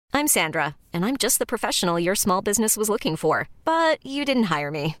I'm Sandra, and I'm just the professional your small business was looking for. But you didn't hire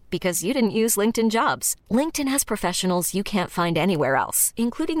me because you didn't use LinkedIn Jobs. LinkedIn has professionals you can't find anywhere else,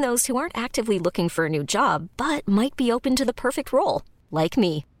 including those who aren't actively looking for a new job, but might be open to the perfect role, like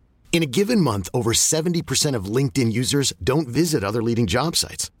me. In a given month, over 70% of LinkedIn users don't visit other leading job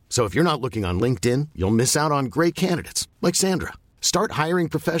sites. So if you're not looking on LinkedIn, you'll miss out on great candidates like Sandra. Start hiring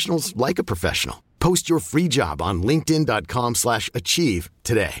professionals like a professional. Post your free job on linkedin.com/achieve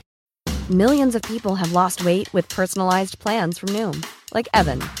today. Millions of people have lost weight with personalized plans from Noom. Like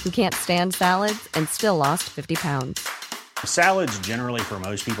Evan, who can't stand salads and still lost 50 pounds. Salads generally for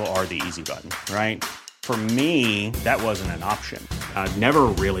most people are the easy button, right? For me, that wasn't an option. I never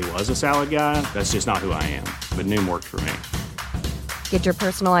really was a salad guy. That's just not who I am. But Noom worked for me. Get your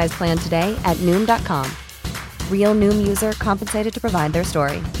personalized plan today at Noom.com. Real Noom user compensated to provide their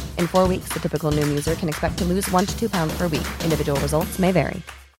story. In 4 weeks, the typical Noom user can expect to lose 1 to 2 pounds per week. Individual results may vary.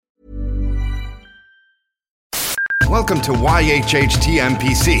 Welcome to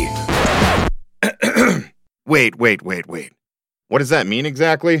YHHTMPC. Wait. What does that mean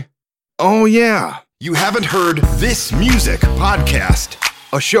exactly? Oh, yeah. You haven't heard This Music Podcast,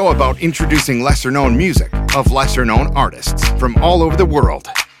 a show about introducing lesser-known music of lesser-known artists from all over the world.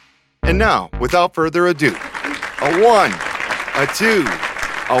 And now, without further ado, a 1, a 2,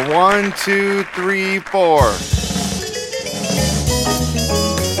 a 1, 2, 3, 4.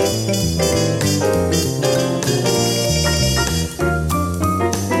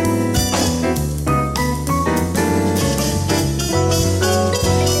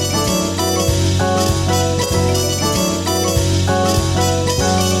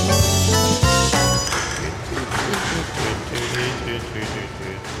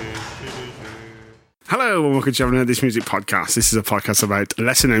 Hello and welcome to This Music Podcast. This is a podcast about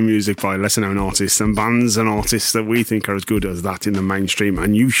lesser-known music by lesser-known artists and bands and artists that we think are as good as that in the mainstream,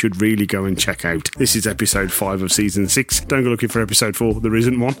 and you should really go and check out. This is episode 5 of season 6. Don't go looking for episode 4. There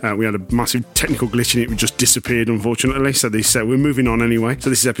isn't one. We had a massive technical glitch in it. We just disappeared, unfortunately. So we're moving on anyway. So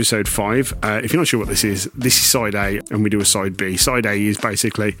this is episode 5. If you're not sure what this is side A, and we do a side B. Side A is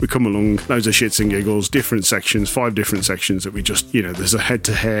basically we come along, loads of shits and giggles, different sections, 5 different sections that we just, there's a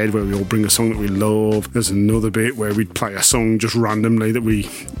head-to-head where we all bring a song that we love. There's another bit where we'd play a song just randomly that we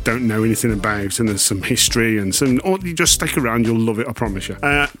don't know anything about, and there's some history and some. Oh, you just stick around, you'll love it, I promise you.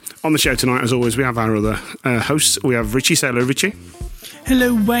 On the show tonight, as always, we have our other hosts. We have Richie. Say hello, Richie.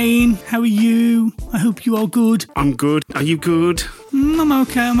 Hello, Wayne. How are you? I hope you are good. I'm good. Are you good? I'm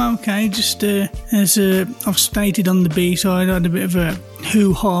okay. Just as I've stated on the B-side, I had a bit of a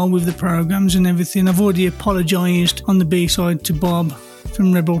hoo-ha with the programmes and everything. I've already apologised on the B-side to Bob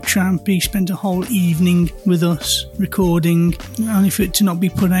from Rebel Tramp. He spent a whole evening with us recording, only for it to not be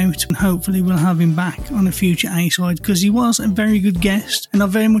put out, and hopefully we'll have him back on a future A-side because he was a very good guest and I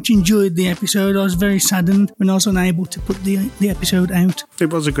very much enjoyed the episode. I was very saddened when I was unable to put the episode out. It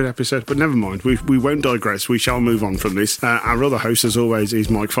was a good episode, but never mind, we won't digress. We shall move on from this. Our other host, as always, is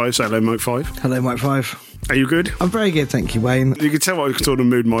Mike 5. Say hello, Mike 5. Hello, Mike 5. Are you good? I'm very good, thank you, Wayne. You can tell what sort of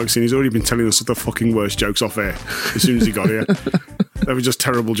mood Mike's in. He's already been telling us the fucking worst jokes off air as soon as he got here. They were just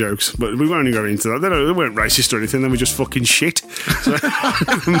terrible jokes, but we won't go into that. They weren't racist or anything, they were just fucking shit. So,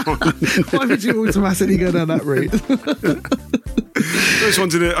 why did you automatically go down that route? I just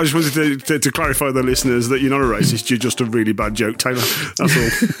wanted to clarify the listeners that you're not a racist, you're just a really bad joke teller. That's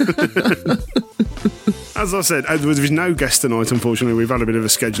all. As I said, there was no guest tonight, unfortunately. We've had a bit of a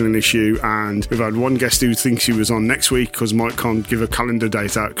scheduling issue, and we've had one guest who thinks he was on next week because Mike can't give a calendar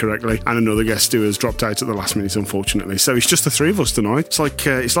date out correctly, and another guest who has dropped out at the last minute, unfortunately. So it's just the three of us tonight.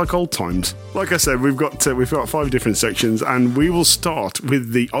 It's like old times. Like I said, we've got 5 different sections, and we will start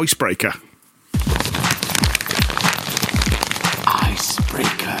with the icebreaker.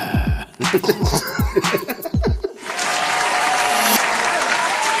 Icebreaker.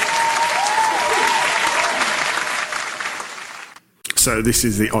 So this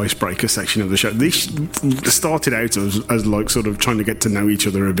is the icebreaker section of the show. This started out as like sort of trying to get to know each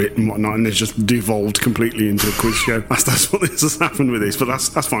other a bit and whatnot, and it's just devolved completely into a quiz show. That's what this has happened with this, but that's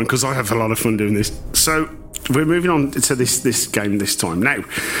fine because I have a lot of fun doing this. So we're moving on to this game this time. Now,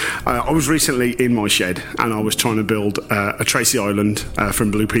 I was recently in my shed and I was trying to build a Tracy Island from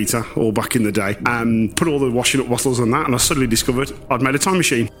Blue Peter all back in the day, and put all the washing up bottles on that, and I suddenly discovered I'd made a time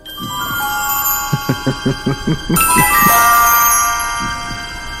machine.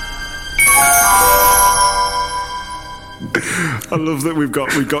 I love that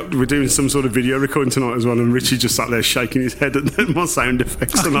we're doing some sort of video recording tonight as well, and Richie just sat there shaking his head at my sound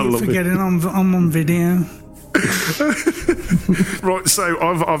effects, and I love it. I'm on video. Right, so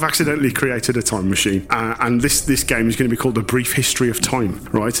I've accidentally created a time machine, and this game is going to be called A Brief History of Time,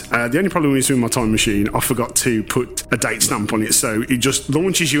 right? The only problem is with my time machine, I forgot to put a date stamp on it, so it just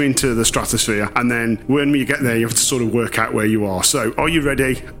launches you into the stratosphere, and then when you get there, you have to sort of work out where you are. So, are you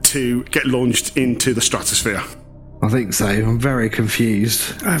ready to get launched into the stratosphere? I think so. I'm very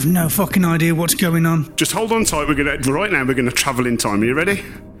confused. I have no fucking idea what's going on. Just hold on tight. Right now we're going to travel in time. Are you ready?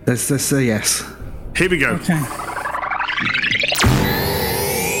 Let's say yes. Here we go. Okay.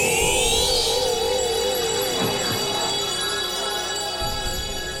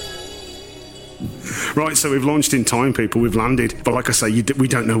 Right, so we've launched in time, people. We've landed. But like I say, we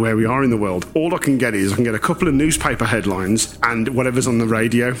don't know where we are in the world. All I can get a couple of newspaper headlines and whatever's on the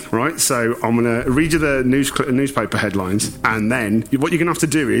radio, right? So I'm going to read you the newspaper headlines, and then what you're going to have to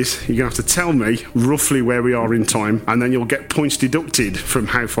do is you're going to have to tell me roughly where we are in time, and then you'll get points deducted from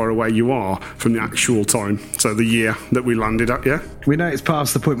how far away you are from the actual time. So the year that we landed at, yeah? We know it's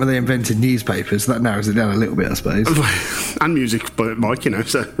past the point where they invented newspapers. That narrows it down a little bit, I suppose. And music, but Mike, you know.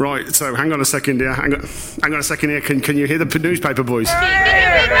 So right, so hang on a second here. Hang on a second here. Can you hear the newspaper, boys?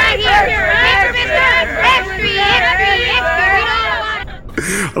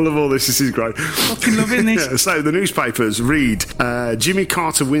 I love all this. This is great. Fucking loving this. Yeah, so the newspapers read: Jimmy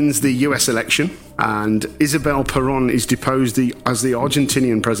Carter wins the U.S. election, and Isabel Perón is deposed as the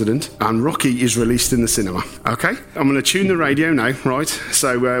Argentinian president, and Rocky is released in the cinema. Okay, I'm going to tune the radio now. Right,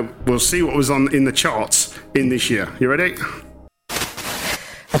 so we'll see what was in the charts in this year. You ready?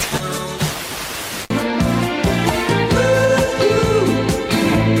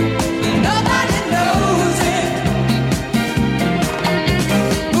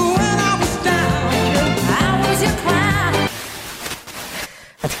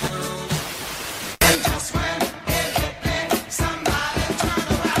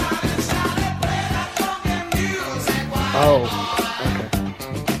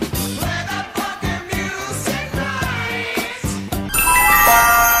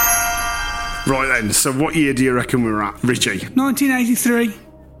 Right then, so what year do you reckon we're at, Richie? 1983.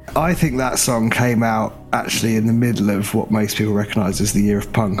 I think that song came out actually in the middle of what most people recognise as the year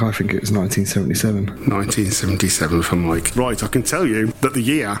of punk. I think it was 1977. 1977 for Mike. Right, I can tell you that the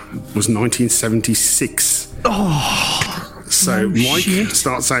year was 1976. Oh, so Mike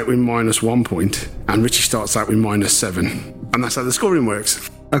starts out with -1 point, and Richie starts out with -7. And that's how the scoring works.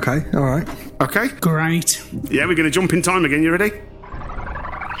 okay, all right. Okay? Great. Yeah, we're going to jump in time again. You ready?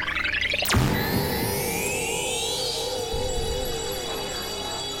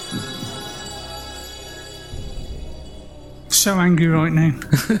 So angry right now.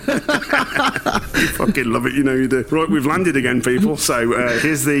 You fucking love it, you know you do. Right, we've landed again, people. So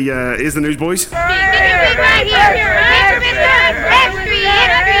here's the news, boys.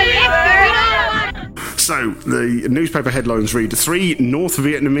 So the newspaper headlines read: 3 North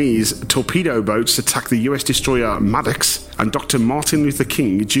Vietnamese torpedo boats attack the US destroyer Maddox, and Dr. Martin Luther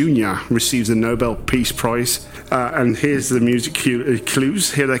King Jr. receives the Nobel Peace Prize. And here's the music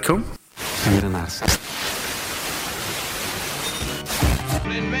clues. Here they come.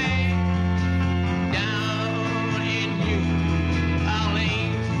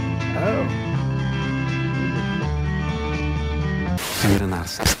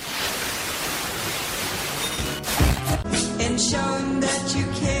 And show him that you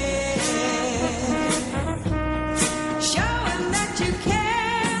care. Show him that you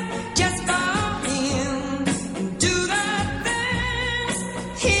care. Just for him. And do the things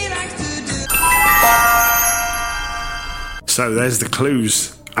he likes to do. So there's the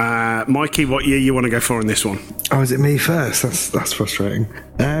clues. Mikey, what year you want to go for in this one? Oh, is it me first? That's frustrating.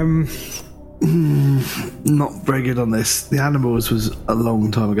 Not very good on this. The Animals was a long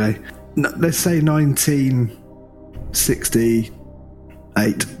time ago. No, let's say 1968.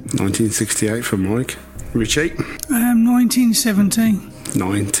 1968 for Mike. Richie? 1970.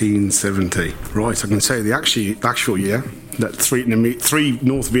 1970. Right, I can say the actual year that 3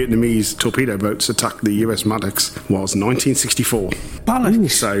 North Vietnamese torpedo boats attacked the US Maddox was 1964.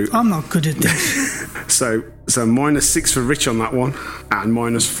 Bollocks. So I'm not good at this. So -6 for Rich on that one, and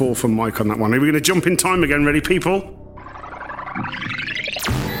 -4 for Mike on that one. Are we going to jump in time again? Ready, people?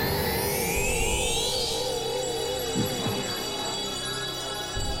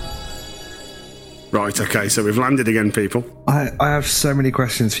 Right, okay, so we've landed again, people. I have so many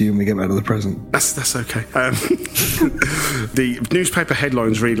questions for you when we get back to the present. That's okay. The newspaper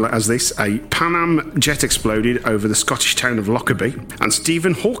headlines read as this: a Pan Am jet exploded over the Scottish town of Lockerbie, and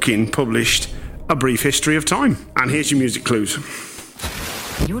Stephen Hawking published A Brief History of Time. And here's your music clues.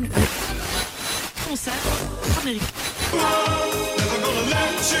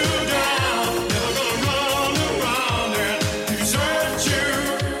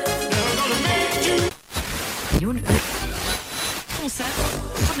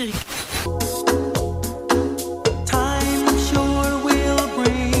 Time sure will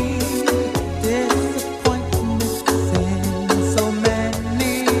bring disappointments in so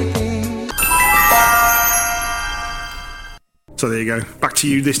many things. So there you go. Back to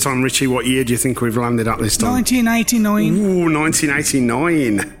you this time, Richie. What year do you think we've landed at this time? 1989. Ooh,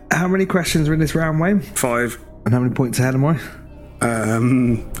 1989. How many questions are in this round, Wayne? 5. And how many points ahead am I? 8.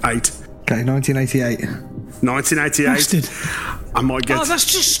 Okay, 1988. 1988. Bastard. I might get... Oh, that's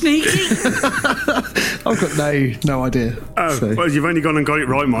just sneaky. I've got no idea. Oh, So- well, you've only gone and got it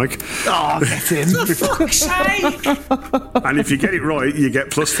right, Mike. Oh, get in. For fuck's sake. And if you get it right, you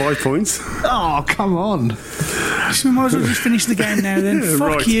get plus 5 points. Oh, come on. So we might as well just finish the game now then.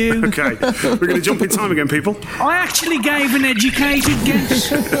 Fuck Right. you. Okay. We're going to jump in time again, people. I actually gave an educated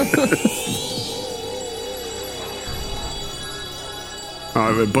guess. All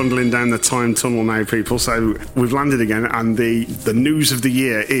right, we're bundling down the time tunnel now, people. So we've landed again, and the news of the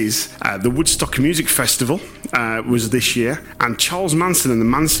year is the Woodstock Music Festival was this year, and Charles Manson and the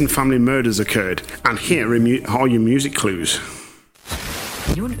Manson family murders occurred. And here are your music clues.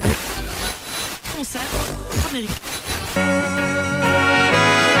 Good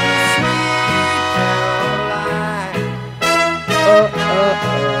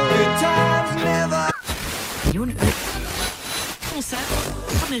times never.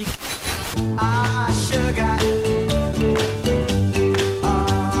 Ah, sugar.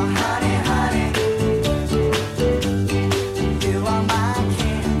 Oh, honey, honey. You are my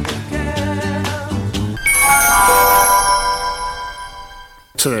candy girl.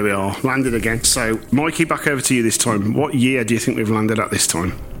 So there we are, landed again. So, Mikey, back over to you this time. What year do you think we've landed at this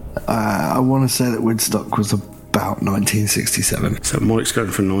time? I want to say that Woodstock was about 1967. So Mike's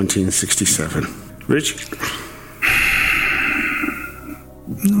going for 1967. Rich?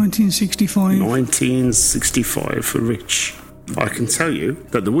 1965. 1965 for Rich. I can tell you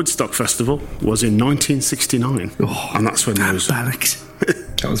that the Woodstock Festival was in 1969. And that's when there was... Bollocks.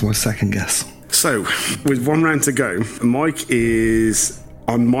 That was my second guess. So, with one round to go, Mike is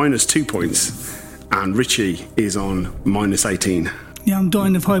on minus 2 points, and Richie is on minus 18. Yeah, I'm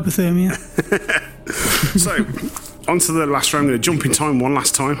dying of hypothermia. So, on to the last round. I'm going to jump in time one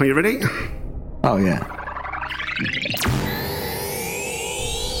last time. Are you ready? Oh, yeah.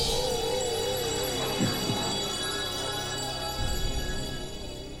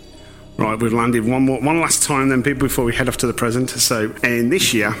 Right, we've landed one last time then, people, before we head off to the present. So, in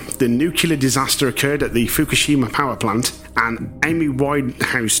this year, the nuclear disaster occurred at the Fukushima power plant, and Amy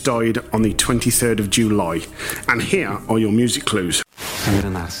Winehouse died on the 23rd of July. And here are your music clues.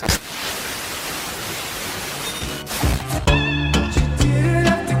 Didn't have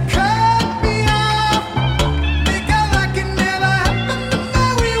to cut me off because I can never happen to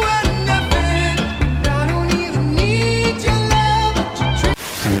know we were nothing. I don't even need your love, but you treat.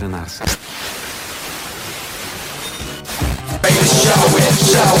 Baby, show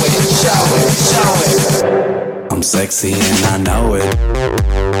it. I'm sexy and I know it.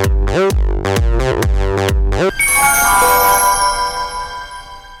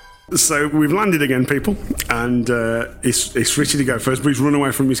 So we've landed again, people, and it's Richie to go first, but he's run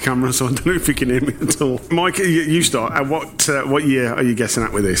away from his camera, so I don't know if he can hear me at all. Mike, you start. What year are you guessing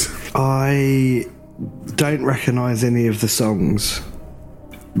at with this? I don't recognise any of the songs,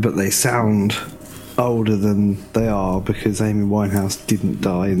 but they sound older than they are because Amy Winehouse didn't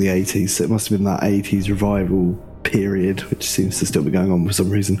die in the 80s, so it must have been that 80s revival period, which seems to still be going on for some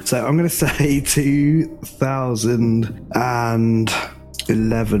reason. So I'm going to say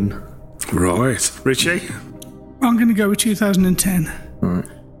 2011. Right. Richie? I'm going to go with 2010. Right.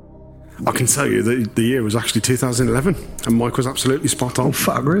 I can tell you that the year was actually 2011, and Mike was absolutely spot on. Oh,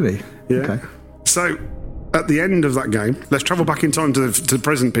 fuck, really? Yeah. Okay. So, at the end of that game, let's travel back in time to the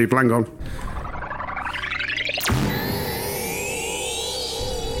present, people. Hang on.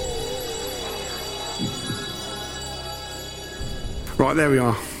 Right, there we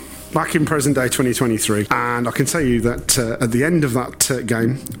are. Back in present day 2023. And I can tell you that at the end of that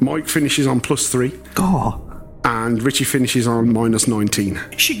game, Mike finishes on +3. Oh. And Richie finishes on minus 19.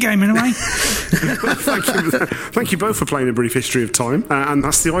 Shit game anyway. Thank you both for playing A Brief History of Time. And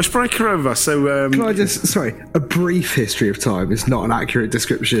that's the icebreaker over. So, Can I just, sorry, A Brief History of Time is not an accurate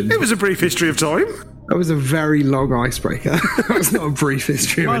description. it was a brief history of time. That was a very long icebreaker. That was not a brief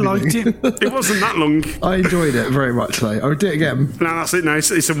history of I liked anything. it. It wasn't that long. I enjoyed it very much, though. I would do it again. No, that's it. No,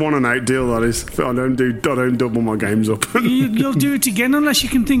 it's a one and out deal. That is. I don't double my games up. You'll do it again unless you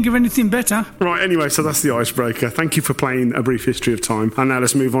can think of anything better. Right. Anyway, so that's the icebreaker. Thank you for playing A Brief History of Time. And now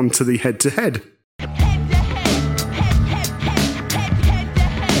let's move on to the head-to-head.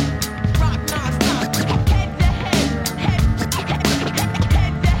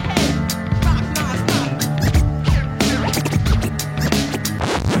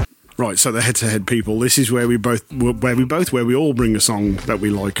 Right, so the head-to-head people, this is where we all bring a song that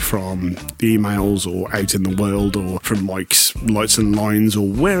we like from the emails or out in the world or from Mike's Lights and Lines or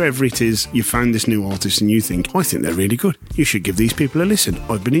wherever it is you found this new artist and you think, I think they're really good. You should give these people a listen.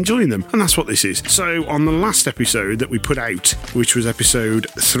 I've been enjoying them. And that's what this is. So on the last episode that we put out, which was episode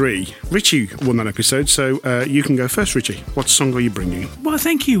 3, Richie won that episode. So you can go first, Richie. What song are you bringing? Well,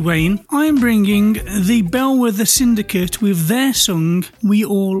 thank you, Wayne. I'm bringing the Bellwether Syndicate with their song, We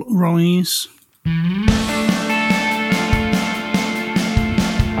All Rise.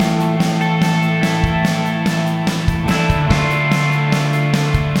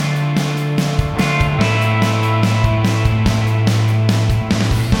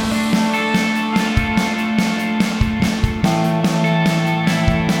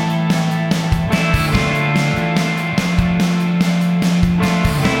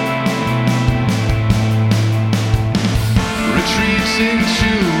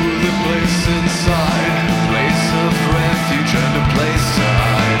 Into the place inside, a place of refuge and a place to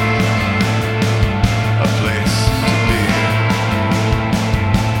hide, a place to be.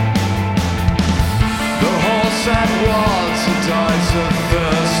 The horse and wards and dies of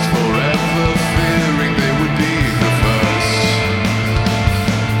thirst, forever fearing they would be the first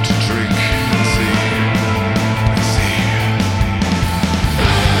to drink and see, and see.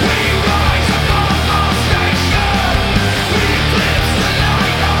 We rise above our station, we eclipse the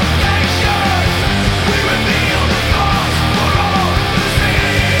light of nations, we reveal the cause for all to see.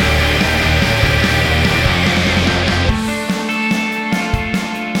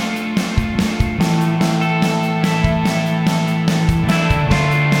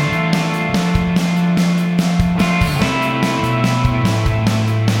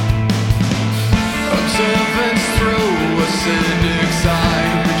 Observance through a cynic's eye,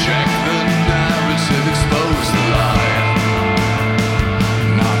 reject the narrative, expose the lie,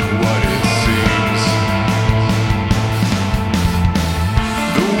 not what it seems.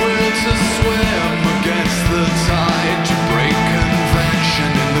 The will to swim against the tide, to break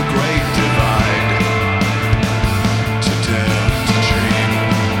convention in the great divide, to dare to dream,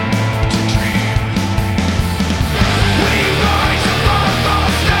 to dream. We rise above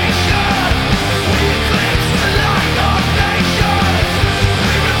our station, we eclipse the light of nations,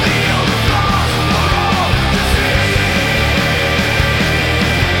 we reveal the cause for all to see.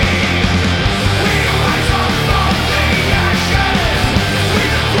 We rise up from the ashes, we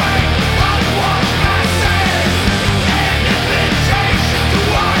the great unwashed masses, an invitation to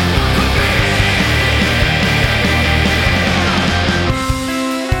what could be.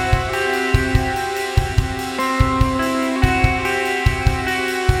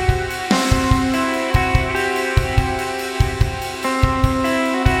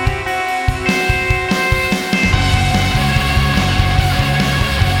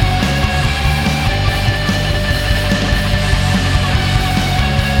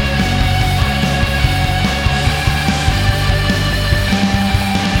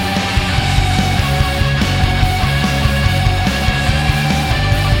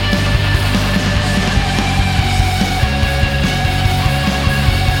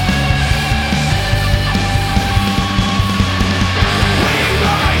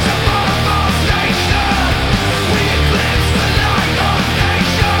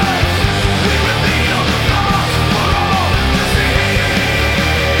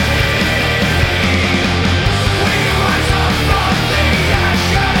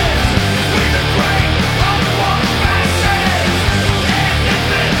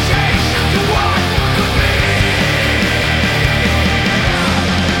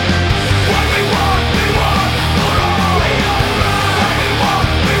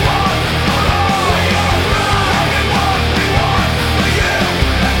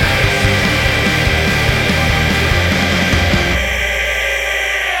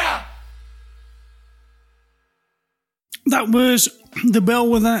 That was the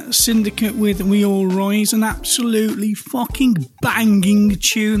Bellwether Syndicate with We All Rise, an absolutely fucking banging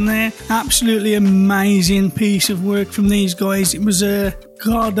tune there. Absolutely amazing piece of work from these guys. It was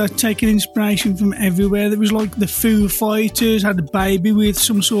God, I'd taken inspiration from everywhere. There was like the Foo Fighters had a baby with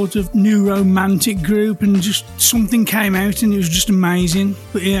some sort of new romantic group, and just something came out and it was just amazing.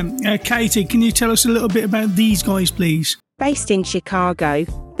 But yeah, Katie, can you tell us a little bit about these guys, please? Based in Chicago,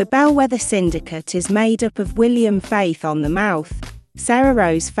 the Bellwether Syndicate is made up of William Faith on the mouth, Sarah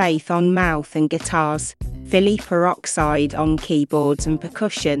Rose Faith on mouth and guitars, Philly Peroxide on keyboards and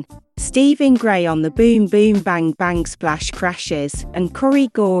percussion, Stephen Gray on the boom boom bang bang splash crashes, and Corey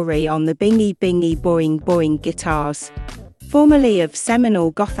Gorey on the bingy bingy boing boing guitars. Formerly of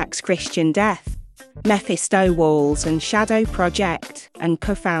seminal Gothax Christian Death, Mephisto Walls and Shadow Project, and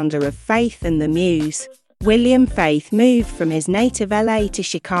co-founder of Faith and the Muse. William Faith moved from his native LA to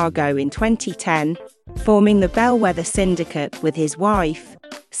Chicago in 2010, forming the Bellwether Syndicate with his wife,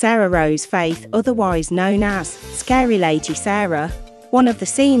 Sarah Rose Faith, otherwise known as Scary Lady Sarah, one of the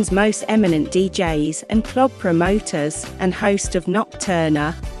scene's most eminent DJs and club promoters, and host of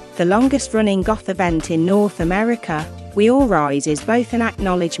Nocturna, the longest-running goth event in North America. We All Rise is both an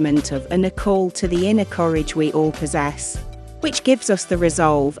acknowledgement of and a call to the inner courage we all possess, which gives us the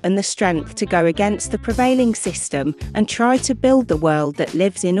resolve and the strength to go against the prevailing system and try to build the world that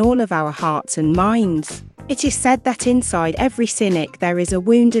lives in all of our hearts and minds. It is said that inside every cynic there is a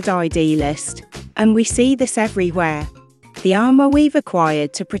wounded idealist, and we see this everywhere. The armor we've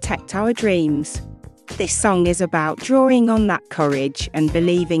acquired to protect our dreams. This song is about drawing on that courage and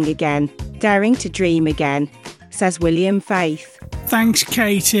believing again, daring to dream again, says William Faith. Thanks,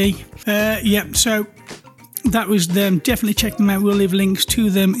 Katie. So that was them. Definitely check them out. We'll leave links to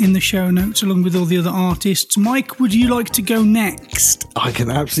them in the show notes along with all the other artists. Mike, would you like to go next? I can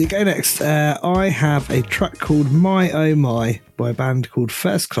absolutely go next. I have a track called My Oh My by a band called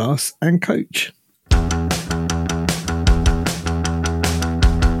First Class and Coach.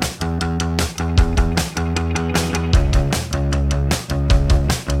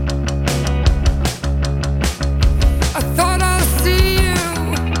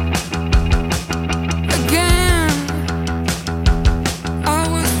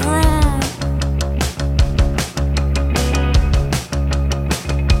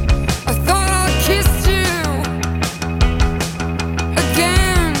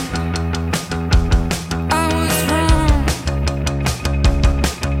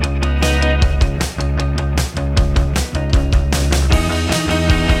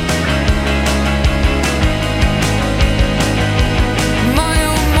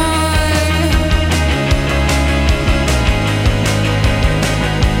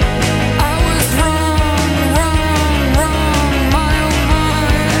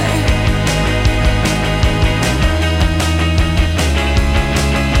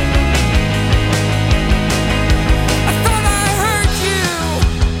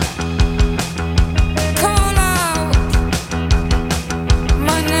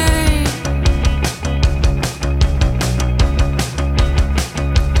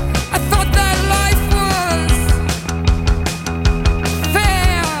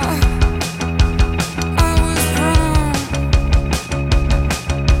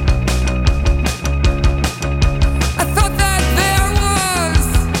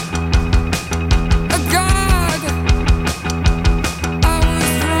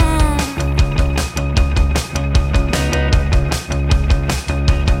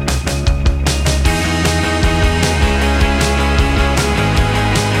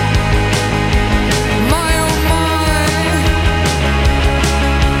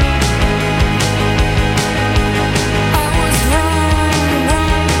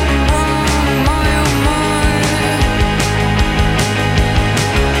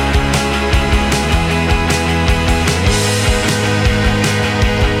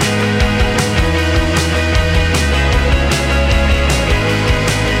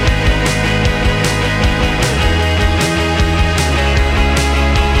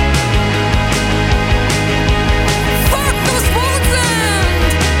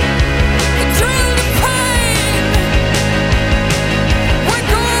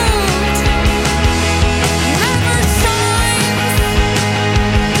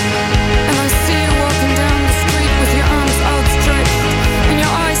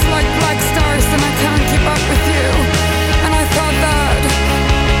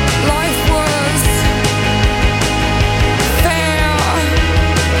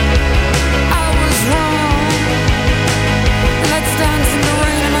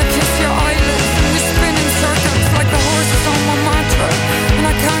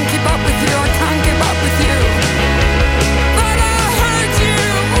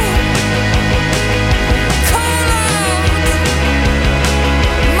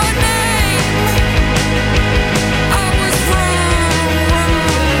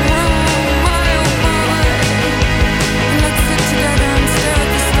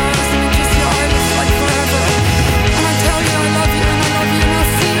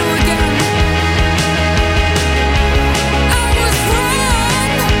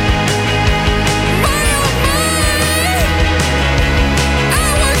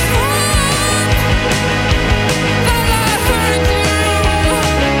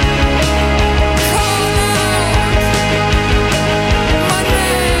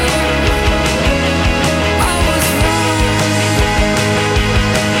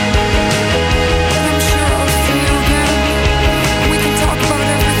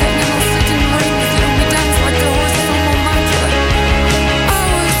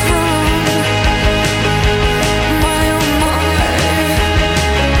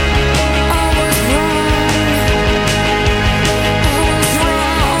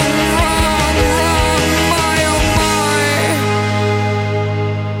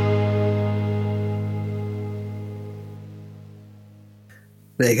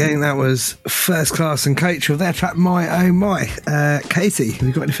 There you go. That was First Class and Coach with their track My Oh My. Katie, have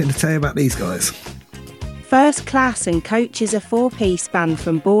you got anything to tell about these guys? First Class and Coach is a 4-piece band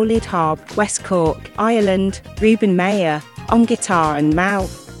from Ballid Harb, West Cork, Ireland. Ruben Mayer on guitar and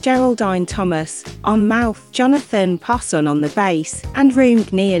mouth, Geraldine Thomas on mouth, Jonathan Posson on the bass, and Room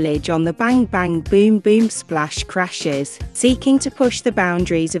Gnealage on the bang bang boom boom splash crashes, seeking to push the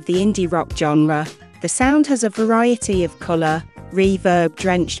boundaries of the indie rock genre. The sound has a variety of colour,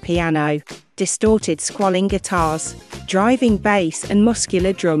 reverb-drenched piano, distorted squalling guitars, driving bass and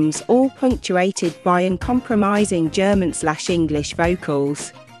muscular drums, all punctuated by uncompromising German/English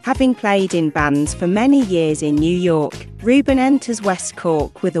vocals. Having played in bands for many years in New York, Ruben enters West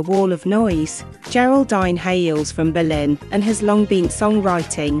Cork with a wall of noise. Geraldine hails from Berlin and has long been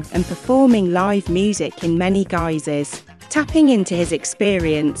songwriting and performing live music in many guises. Tapping into his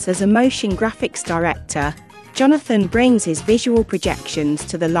experience as a motion graphics director, Jonathan brings his visual projections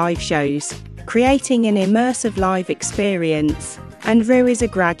to the live shows, creating an immersive live experience. And Rue is a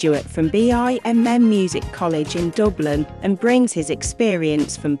graduate from BIMM Music College in Dublin and brings his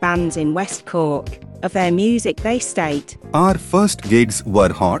experience from bands in West Cork. Of their music they state, "Our first gigs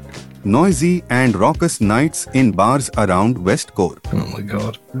were hot, noisy and raucous nights in bars around West Cork. Oh my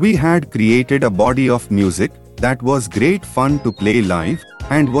God. We had created a body of music that was great fun to play live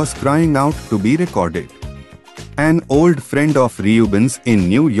and was crying out to be recorded." An old friend of Reuben's in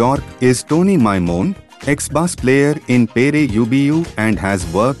New York is Tony Maimone, ex-bass player in Pere UBU and has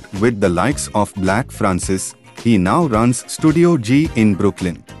worked with the likes of Black Francis. He now runs Studio G in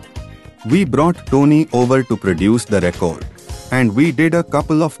Brooklyn. We brought Tony over to produce the record, and we did a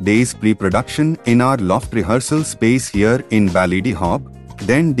couple of days pre-production in our loft rehearsal space here in Ballydehob,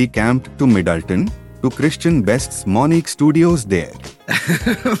 then decamped to Middleton, to Christian Best's Monique Studios there.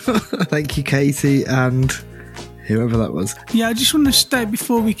 Thank you, Katie, and whoever that was. Yeah, I just want to state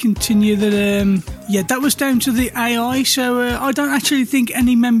before we continue that, that was down to the AI, so I don't actually think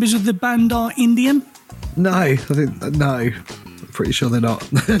any members of the band are Indian. No, I think, no. I'm pretty sure they're not.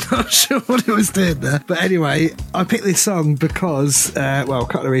 They're not sure what it was doing there. But anyway, I picked this song because, a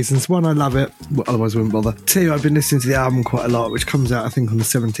couple of reasons. One, I love it, otherwise I wouldn't bother. Two, I've been listening to the album quite a lot, which comes out, I think, on the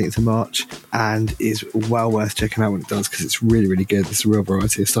 17th of March, and is well worth checking out when it does, because it's really, really good. There's a real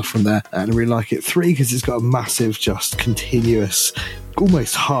variety of stuff from there, and I really like it. 3, because it's got a massive, just continuous,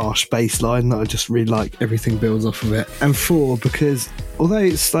 almost harsh bass line that I just really like. Everything builds off of it. And 4, because although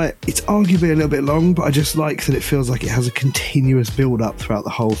it's arguably a little bit long, but I just like that it feels like it has a continuous build up throughout the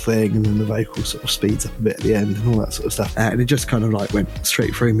whole thing, and then the vocal sort of speeds up a bit at the end and all that sort of stuff. And it just kind of like went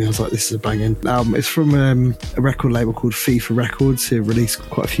straight through me. I was like, this is a banging album. It's from a record label called FIFA Records, who released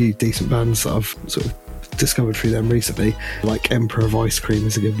quite a few decent bands that I've sort of discovered through them recently, like Emperor of Ice Cream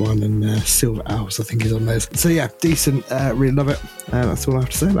is a good one, and Silver Owls I think is on those. So yeah, decent, really love it. That's all I have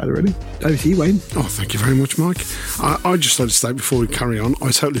to say about it, really. Over to you, Wayne. Oh, thank you very much, Mike. I just like to say before we carry on,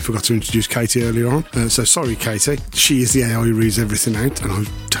 I totally forgot to introduce Katie earlier on, so sorry Katie. She is the AI who reads everything out, and I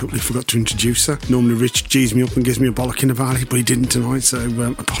totally forgot to introduce her. Normally Rich G's me up and gives me a bollocking about it, but he didn't tonight, so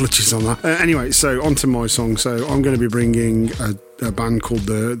apologies on that. Anyway, so on to my song. So I'm going to be bringing a band called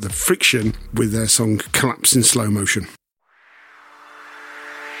the Friction with their song Collapse in Slow Motion.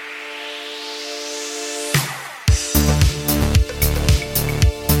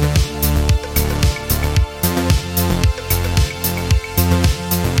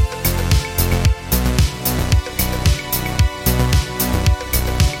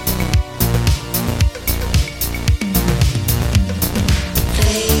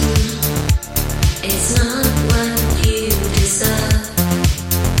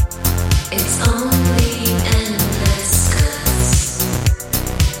 It's only endless.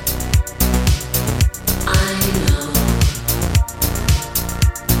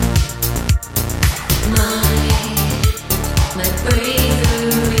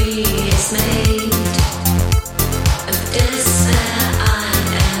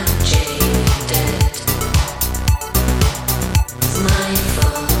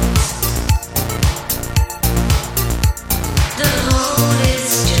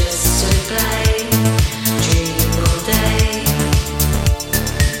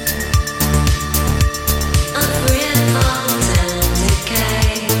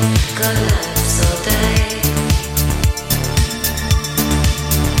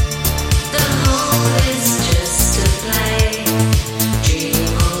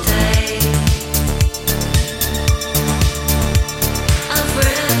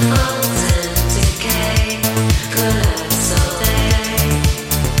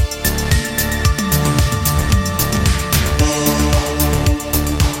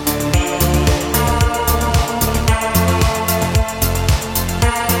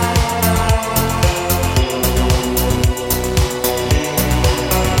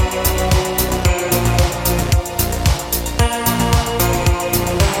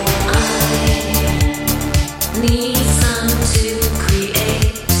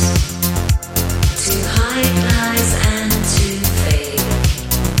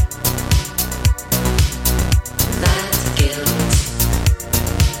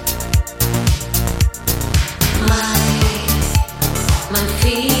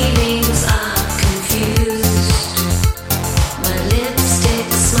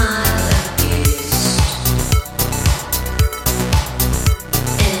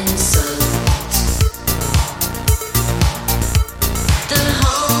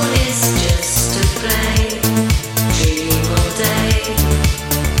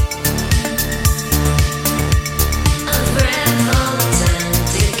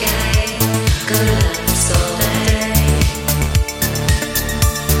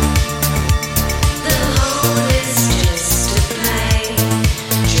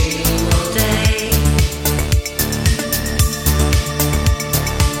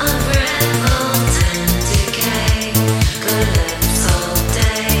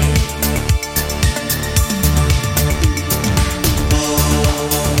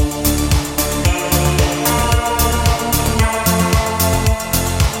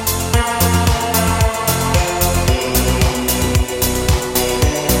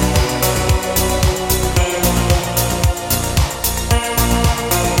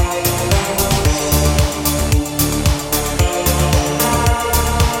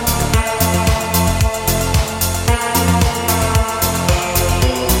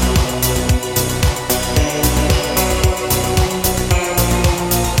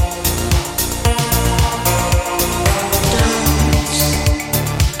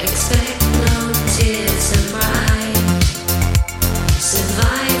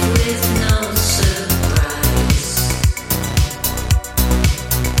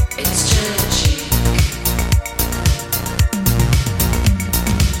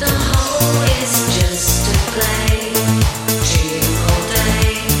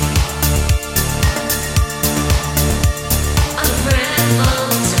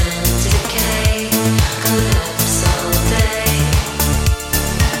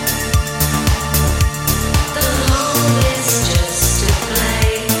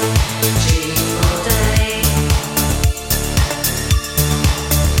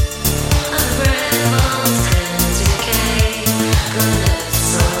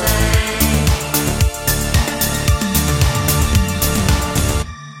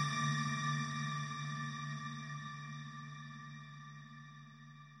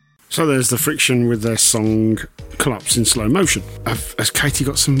 So there's the Friction with their song Collapse in Slow Motion. Has Katie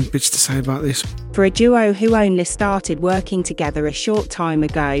got some bits to say about this? For a duo who only started working together a short time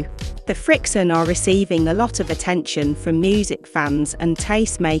ago, the Friction are receiving a lot of attention from music fans and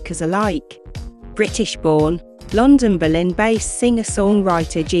tastemakers alike. British-born, London-Berlin-based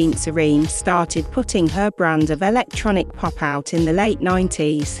singer-songwriter Jean Serene started putting her brand of electronic pop out in the late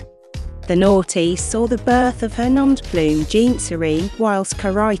 90s. The noughties saw the birth of her non-plume Jean Serene whilst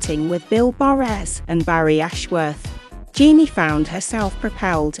co-writing with Bill Borres and Barry Ashworth. Jeannie found herself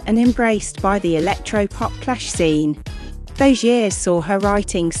propelled and embraced by the electro-pop clash scene. Those years saw her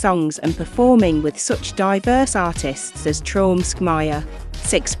writing songs and performing with such diverse artists as Traumskmeyer,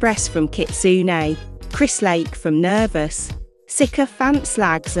 Sixpress from Kitsune, Chris Lake from Nervous,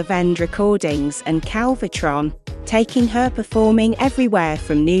 Sycophant-Slags of End Recordings and Calvatron, taking her performing everywhere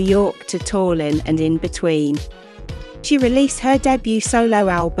from New York to Tallinn and in between. She released her debut solo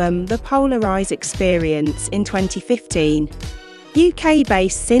album, The Polarise Experience, in 2015.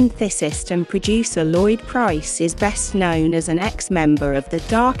 UK-based synthesist and producer Lloyd Price is best known as an ex-member of the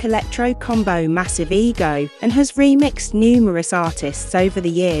dark electro combo Massive Ego and has remixed numerous artists over the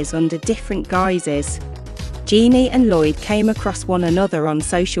years under different guises. Jeannie and Lloyd came across one another on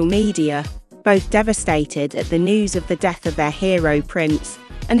social media, both devastated at the news of the death of their hero Prince,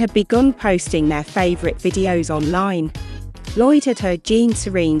 and had begun posting their favourite videos online. Lloyd had heard Jean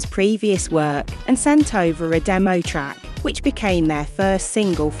Serene's previous work and sent over a demo track, which became their first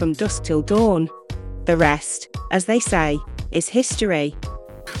single from Dusk Till Dawn. The rest, as they say, is history.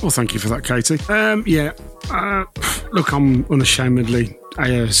 Well, thank you for that, Katie. Look, I'm unashamedly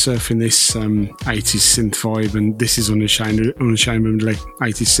surfing this 80s synth vibe, and this is unashamedly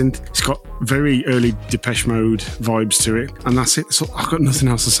 80s synth. It's got very early Depeche Mode vibes to it, and that's it. So I've got nothing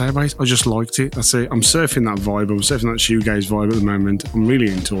else to say about it. I just liked it. That's it. I'm surfing that vibe. I'm surfing that shoegaze vibe at the moment. I'm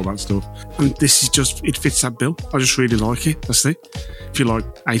really into all that stuff, and this is just, it fits that bill. I just really like it. That's it. If you like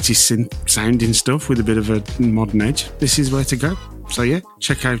 80s synth sounding stuff with a bit of a modern edge, this is where to go. So yeah,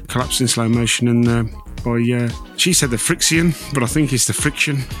 check out Collapse in Slow Motion and she said the Friction, but I think it's the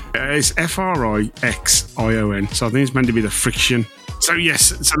Friction. It's Frixion, so I think it's meant to be the Friction. So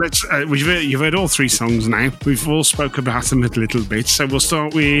yes, so let's. You've heard all three songs now. We've all spoke about them a little bit. So we'll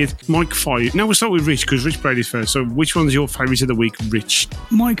start with Mike 5. No, we'll start with Rich because Rich Brady's first. So which one's your favourite of the week, Rich?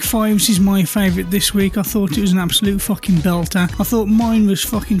 Mike 5's is my favourite this week. I thought it was an absolute fucking belter. I thought mine was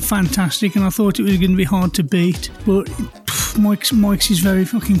fucking fantastic, and I thought it was going to be hard to beat. But Mike's is very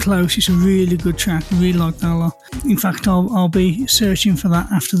fucking close. It's a really good track. I really like that a lot. In fact, I'll be searching for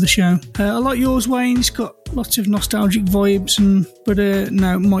that after the show. I like yours, Wayne. It's got lots of nostalgic vibes, but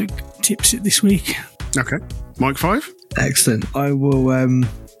no, Mike tips it this week. Okay, Mike 5. Excellent. I will.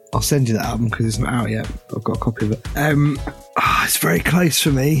 I'll send you that album because it's not out yet. I've got a copy of it. It's very close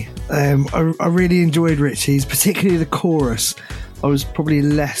for me. I really enjoyed Richie's, particularly the chorus. I was probably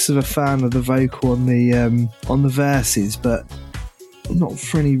less of a fan of the vocal on the verses, but not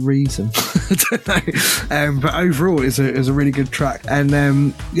for any reason. I don't know. But overall, it's a really good track. And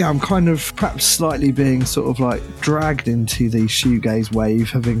I'm kind of perhaps slightly being sort of like dragged into the shoegaze wave,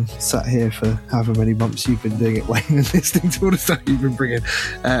 having sat here for however many months you've been doing it, Wayne, and listening to all the stuff you've been bringing.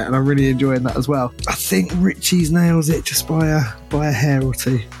 And I'm really enjoying that as well. I think Richie's nails it just by a hair or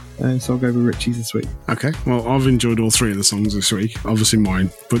two. So I'll go with Richie's this week. Okay, well, I've enjoyed all three of the songs this week, obviously mine,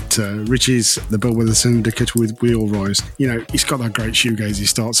 but Richie's The Bellwether Syndicate with Wheel Rise. You know, it's got that great shoegazy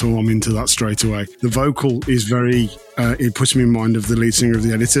start, so I'm into that straight away. The vocal is very, it puts me in mind of the lead singer of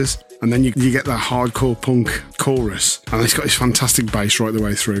The Editors, and then you get that hardcore punk chorus, and it's got this fantastic bass right the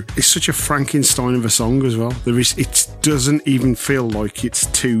way through. It's such a Frankenstein of a song as well. It doesn't even feel like it's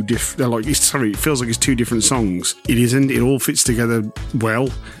two different, it feels like it's two different songs. It isn't, it all fits together well,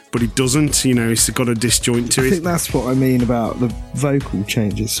 but it doesn't, you know, it's got a disjoint to it. I think that's what I mean about the vocal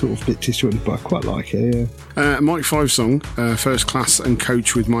changes, sort of a bit disjointed, but I quite like it, yeah. Mike 5 song, First Class and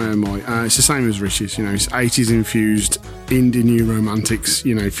Coach with My Oh My. It's the same as Richie's, you know, it's 80s infused, indie new romantics,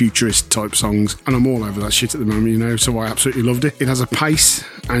 you know, futurist type songs, and I'm all over that shit at the moment, you know, so I absolutely loved it. It has a pace,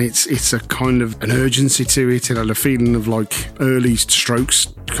 and it's a kind of an urgency to it. It had a feeling of like early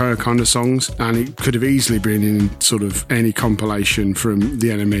Strokes kind of songs, and it could have easily been in sort of any compilation from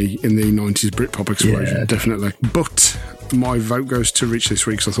The Enemy in the 90s Britpop explosion, yeah. Definitely. But my vote goes to Rich this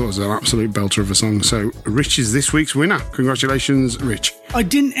week, so I thought it was an absolute belter of a song. So Rich is this week's winner. Congratulations, Rich. I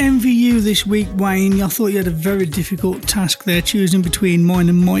didn't envy you this week, Wayne. I thought you had a very difficult task there, choosing between mine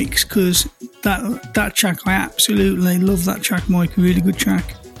and Mike's, because that track, I absolutely love that track, Mike. A really good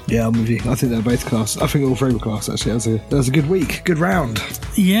track. Yeah, I'm with you. I think they're both class. I think all three were class, actually. That was a good week. Good round.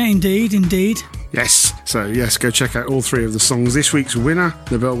 Yeah, indeed. Yes. So yes, go check out all 3 of the songs. This week's winner,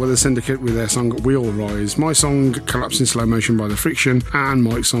 the Bellwether Syndicate with their song We All Rise, my song Collapse in Slow Motion by The Friction, and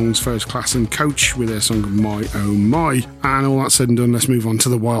Mike's songs First Class and Coach with their song My Oh My. And all that said and done, let's move on to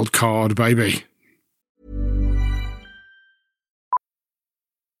the wild card, baby.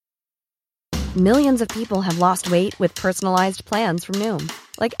 Millions of people have lost weight with personalized plans from Noom.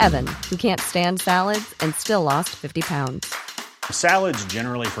 Like Evan, who can't stand salads and still lost 50 pounds. Salads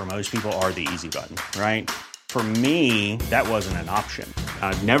generally for most people are the easy button, right? For me, that wasn't an option.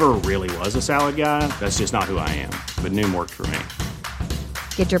 I never really was a salad guy. That's just not who I am. But Noom worked for me.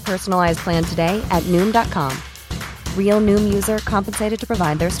 Get your personalized plan today at Noom.com. Real Noom user compensated to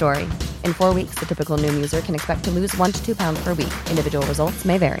provide their story. In 4 weeks, the typical Noom user can expect to lose 1 to 2 pounds per week. Individual results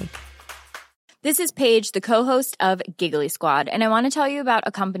may vary. This is Paige, the co-host of Giggly Squad, and I want to tell you about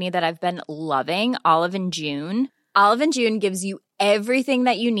a company that I've been loving, Olive & June. Olive & June gives you everything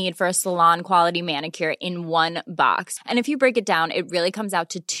that you need for a salon-quality manicure in one box. And if you break it down, it really comes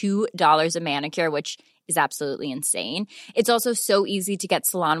out to $2 a manicure, which is absolutely insane. It's also so easy to get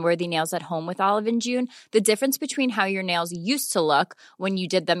salon-worthy nails at home with Olive & June. The difference between how your nails used to look when you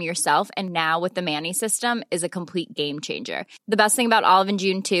did them yourself and now with the Mani system is a complete game changer. The best thing about Olive &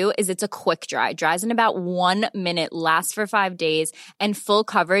 June, too, is it's a quick dry. Dries in about 1 minute, lasts for 5 days, and full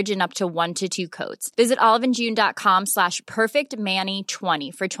coverage in up to 1 to 2 coats. Visit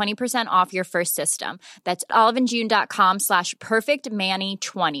oliveandjune.com/perfectmani20 for 20% off your first system. That's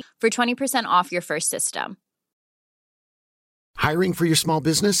oliveandjune.com/perfectmani20 for 20% off your first system. Hiring for your small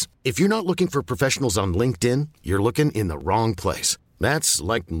business? If you're not looking for professionals on LinkedIn, you're looking in the wrong place. That's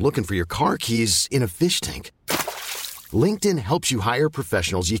like looking for your car keys in a fish tank. LinkedIn helps you hire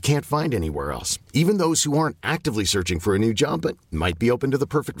professionals you can't find anywhere else, even those who aren't actively searching for a new job but might be open to the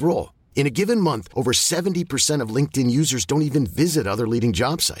perfect role. In a given month, over 70% of LinkedIn users don't even visit other leading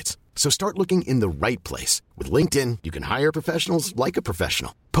job sites. So start looking in the right place. With LinkedIn, you can hire professionals like a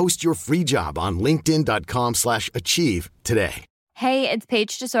professional. Post your free job on linkedin.com/achieve today. Hey, it's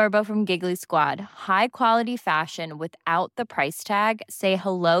Paige DeSorbo from Giggly Squad. High quality fashion without the price tag. Say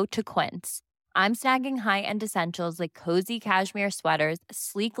hello to Quince. I'm snagging high-end essentials like cozy cashmere sweaters,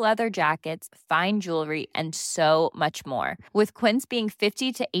 sleek leather jackets, fine jewelry, and so much more. With Quince being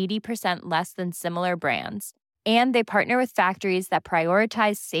 50 to 80% less than similar brands. And they partner with factories that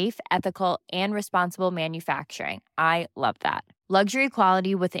prioritize safe, ethical, and responsible manufacturing. I love that. Luxury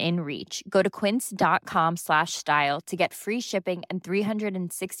quality within reach. Go to quince.com/style to get free shipping and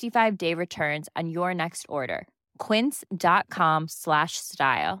 365-day returns on your next order.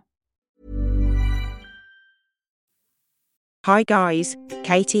 Quince.com/style. Hi guys,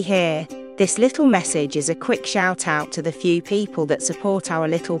 Katie here. This little message is a quick shout out to the few people that support our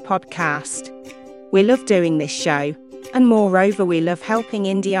little podcast. We love doing this show, and moreover we love helping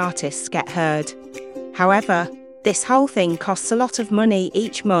indie artists get heard. However, this whole thing costs a lot of money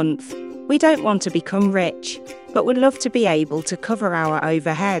each month. We don't want to become rich, but would love to be able to cover our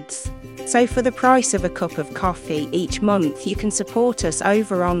overheads. So for the price of a cup of coffee each month, you can support us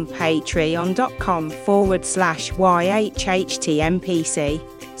over on patreon.com/YHHTMPC.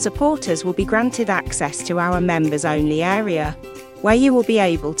 Supporters will be granted access to our members-only area, where you will be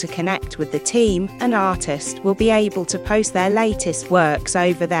able to connect with the team, and artists will be able to post their latest works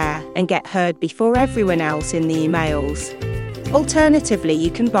over there and get heard before everyone else in the emails. Alternatively,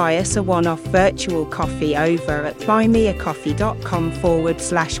 you can buy us a one-off virtual coffee over at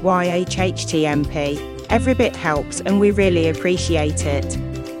buymeacoffee.com/YHHTMP. Every bit helps and we really appreciate it.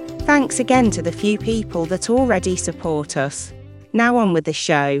 Thanks again to the few people that already support us. Now on with the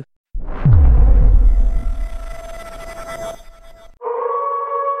show.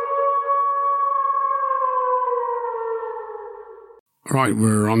 Right,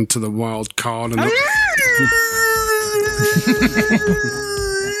 we're on to the wild card. And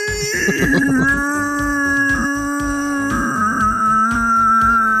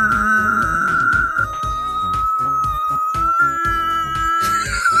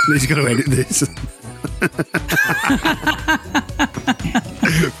He's got to edit this.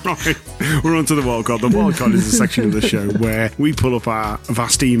 Right, we're on to the wild card. The wild card is a section of the show where we pull up our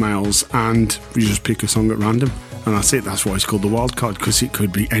vast emails and we just pick a song at random. And that's it. That's why it's called the wild card, because it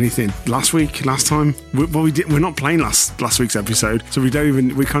could be anything. Last time, we're not playing last week's episode, so we can't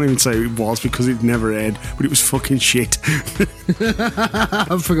even say it was because it never aired, but it was fucking shit.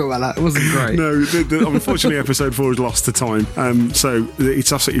 I forgot about that. It wasn't great. No, unfortunately, episode 4 is lost to time. So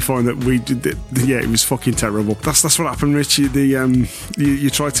it's absolutely fine that we did. It was fucking terrible. That's what happened, Rich. You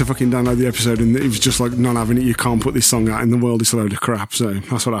tried to fucking download the episode, and it was just like not having it. You can't put this song out in the world. It's a load of crap. So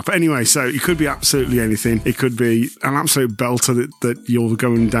that's what happened. Anyway, so it could be absolutely anything. It could be an absolute belter that you'll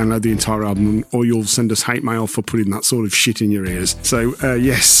go and download the entire album, or you'll send us hate mail for putting that sort of shit in your ears. So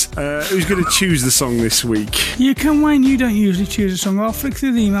yes, who's going to choose the song this week? You can, Wayne. You don't usually choose a song. I'll flick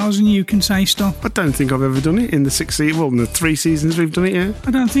through the emails and you can say stop. I don't think I've ever done it in the 6 seasons. Well, in the 3 seasons we've done it, yeah.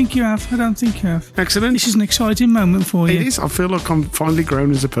 I don't think you have. Excellent. This is an exciting moment for you. It is. I feel like I'm finally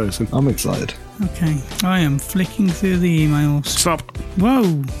grown as a person. I'm excited. Okay, I am flicking through the emails. Stop.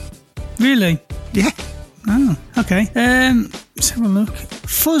 Whoa. Really? Yeah. Oh, okay. Let's have a look.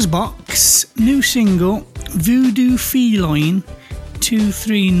 Fuzzbox, new single, Voodoo Feline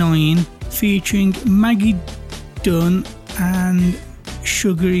 239, featuring Maggie Dunn and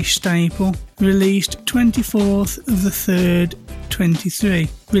Sugary Staple. Released 24th of the 3rd, 23.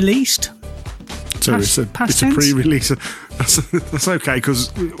 Released? So it's a pre-release. That's okay,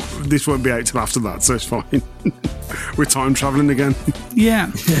 because this won't be out till after that, so it's fine. We're time travelling again.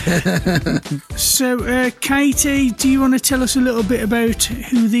 Yeah. So, Katie, do you want to tell us a little bit about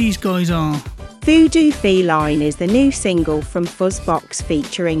who these guys are? Voodoo Feline is the new single from Fuzzbox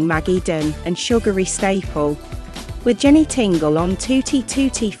featuring Maggie Dunn and Sugary Staple. With Jenny Tingle on tooty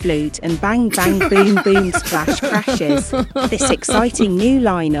tooty flute and bang bang boom boom splash crashes, this exciting new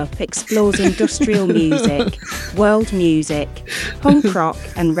lineup explores industrial music, world music, punk rock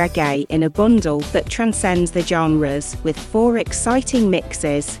and reggae in a bundle that transcends the genres with 4 exciting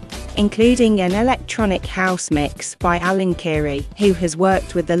mixes, including an electronic house mix by Alan Keary, who has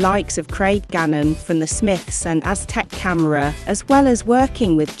worked with the likes of Craig Gannon from the Smiths and Aztec Camera, as well as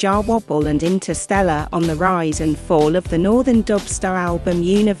working with Jar Wobble and Interstellar on the rise and fall of the Northern Dubstar album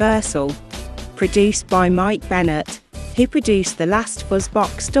Universal. Produced by Mike Bennett, who produced the last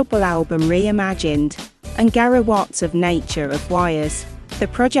Fuzzbox double album Reimagined, and Gara Watts of Nature of Wires. The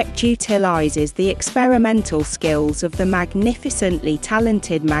project utilises the experimental skills of the magnificently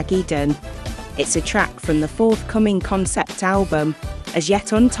talented Maggie Dunn. It's a track from the forthcoming concept album, as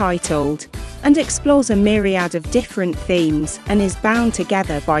yet untitled, and explores a myriad of different themes and is bound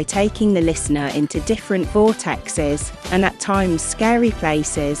together by taking the listener into different vortexes and at times scary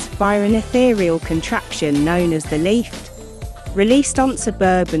places via an ethereal contraption known as the Lift. Released on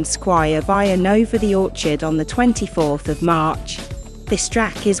Suburban Squire via Nova the Orchard on the 24th of March. This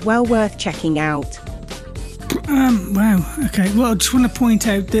track is well worth checking out. Wow, okay. Well, I just want to point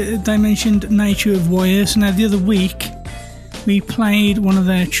out that they mentioned Nature of Wires. Now, the other week, we played one of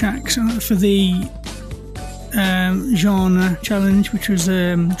their tracks for the genre challenge, which was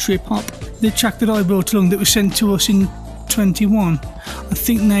trip hop. The track that I brought along that was sent to us in 21. I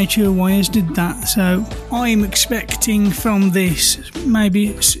think Nature of Wires did that. So I'm expecting from this,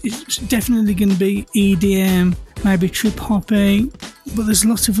 maybe it's definitely going to be EDM, maybe trip hoppy, but there's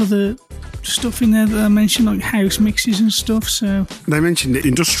lots of other stuff in there that I mentioned, like house mixes and stuff. So they mentioned it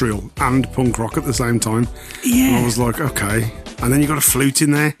industrial and punk rock at the same time. Yeah, and I was like, okay. And then you got a flute in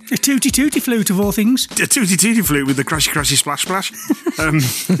there, a tooty tooty flute of all things, a tooty tooty flute with the crashy crashy splash splash.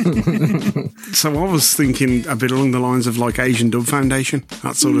 So I was thinking a bit along the lines of like Asian Dub Foundation,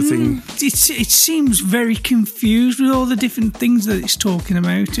 that sort of thing. It seems very confused with all the different things that it's talking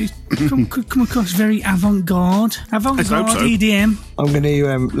about. It could come across very avant-garde so. EDM. I'm going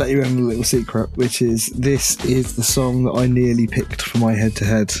to let you in a little secret, which is this is the song that I nearly picked for my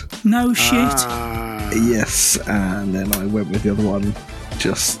head-to-head. No shit. Yes, and then I went with the other one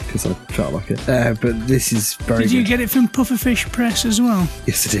just because I felt like it. But this is very Did you good. get it from Pufferfish Press as well?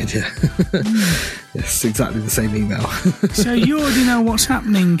 Yes, I did, yeah. Yes, exactly the same email. So you already know what's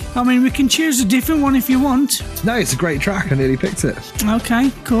happening. I mean, we can choose a different one if you want. No, it's a great track. I nearly picked it.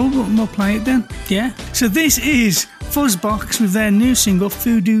 Okay, cool. We'll play it then. Yeah. So this is Fuzzbox with their new single,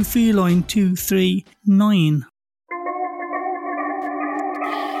 Voodoo Feline 239.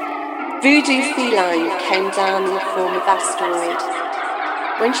 Voodoo Feline came down in the form of asteroid.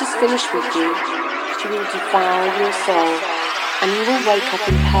 When she's finished with you, she will devour your soul, and you will wake up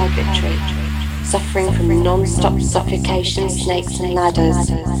in purgatory, suffering from non-stop suffocation, snakes and ladders.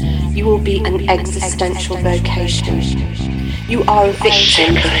 You will be an existential vocation. You are a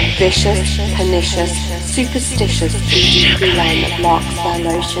victim of vicious, pernicious, superstitious voodoo feline that marks their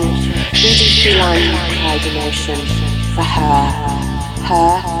notion. Voodoo feline pride emotion for her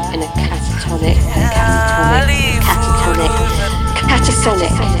in a catatonic.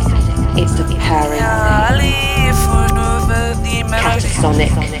 It's a purring.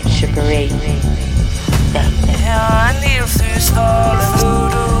 Catasonic, sugary. Ja, neerfustal,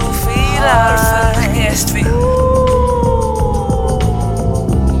 voodoo, fila, vergesst wie.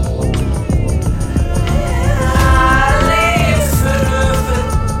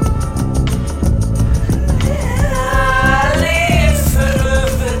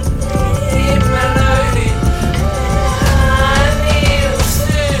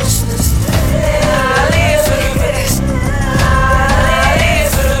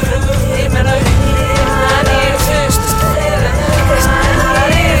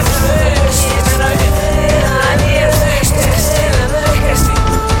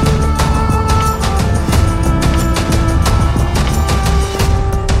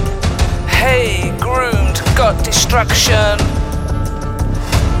 Destruction,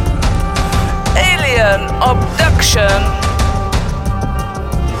 alien abduction.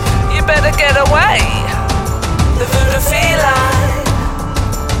 You better get away. The voodoo feline.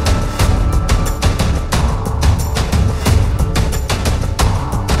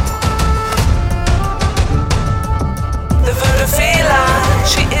 The voodoo feline.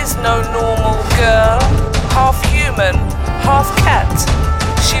 She is no normal girl, half human, half cat.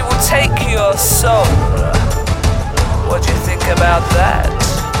 She will take your soul. What do you think about that?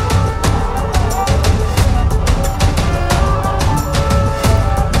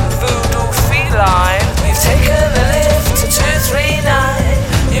 Voodoo feline, we've taken the lift to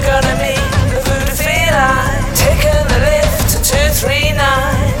 239. You're gonna meet the voodoo feline. Taken the lift to 239.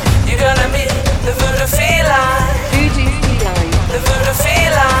 You're gonna meet the voodoo feline. Voodoo feline. The voodoo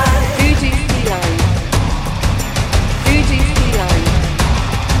feline. Voodoo feline. Voodoo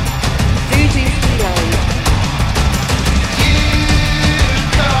feline. Voodoo feline.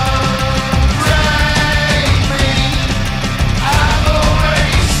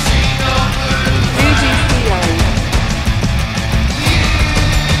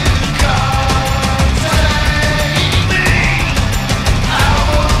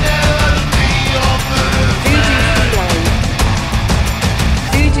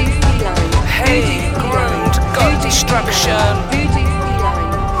 Destruction,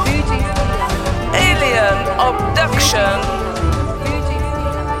 alien abduction.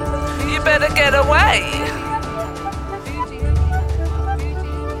 You better get away.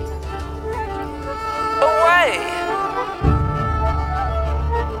 Away.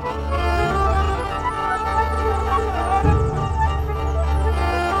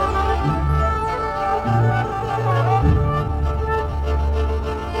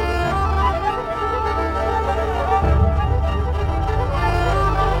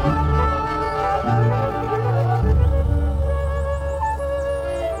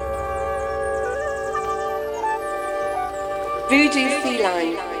 Voodoo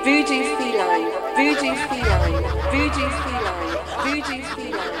feline, voodoo feline, voodoo feline, voodoo feline, voodoo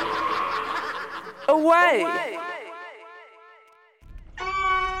feline. Away.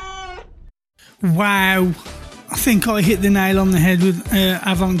 Wow. I think I hit the nail on the head with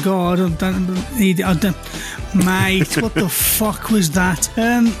avant-garde. Mate, what the fuck was that?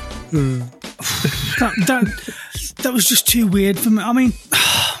 That was just too weird for me. I mean...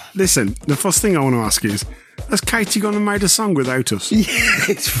 Listen, the first thing I want to ask is, has Katie gone and made a song without us? Yeah,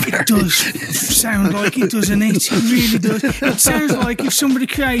 it does sound like it, doesn't it? It really does. It sounds like if somebody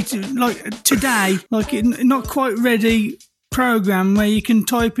created, like today, like not quite ready program where you can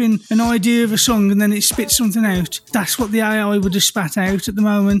type in an idea of a song and then it spits something out. That's what the AI would have spat out at the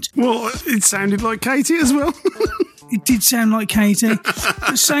moment. Well, it sounded like Katie as well. It did sound like Katie.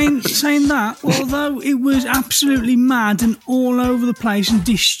 But saying that, although it was absolutely mad and all over the place and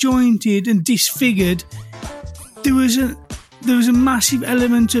disjointed and disfigured, there was a massive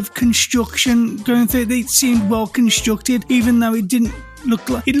element of construction going through it. It seemed well constructed, even though it didn't look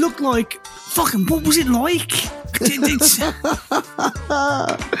like... It looked like... Fucking, what was it like?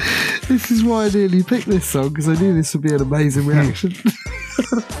 This is why I nearly picked this song, because I knew this would be an amazing reaction.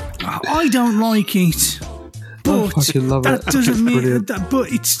 I don't like it. But I fucking love that it. doesn't mean Brilliant. that.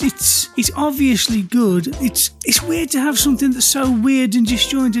 But it's obviously good. It's weird to have something that's so weird and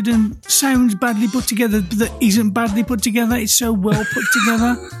disjointed and sounds badly put together, but that isn't badly put together. It's so well put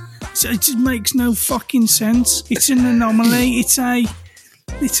together. So it just makes no fucking sense. It's an anomaly. It's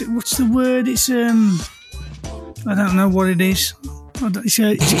what's the word? I don't know what it is.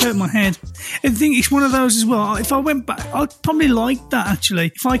 It's hurt my head. I think it's one of those as well. If I went back, I'd probably like that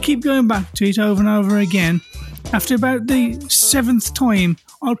actually. If I keep going back to it over and over again, after about the 7th time,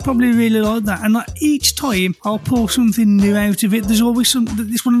 I'll probably really like that. And like each time, I'll pull something new out of it. There's always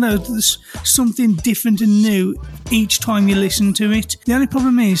it's one of those. There's something different and new each time you listen to it. The only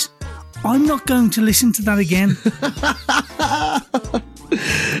problem is, I'm not going to listen to that again.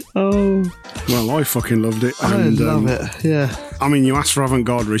 Oh, Well, I fucking loved it. I love it, yeah. I mean, you asked for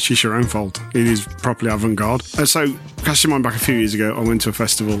avant-garde, Rich, it's your own fault. It is properly avant-garde. So, cast your mind back a few years ago, I went to a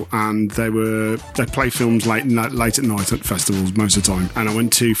festival and they play films late at night at festivals most of the time. And I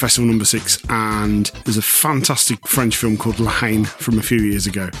went to Festival Number 6 and there's a fantastic French film called La Haine from a few years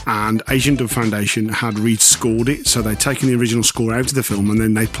ago. And Asian Dub Foundation had re-scored it, so they'd taken the original score out of the film and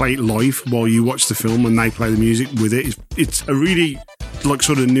then they play it live while you watch the film and they play the music with it. It's a really like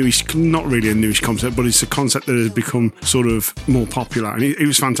sort of newish, not really a newish concept, but it's a concept that has become sort of more popular, and it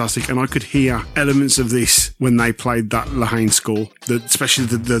was fantastic. And I could hear elements of this when they played that La Haine score, especially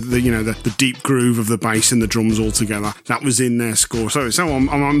the deep groove of the bass and the drums all together. That was in their score. So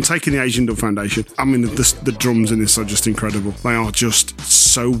I'm taking the Asian Dub Foundation. I mean, the drums in this are just incredible. They are just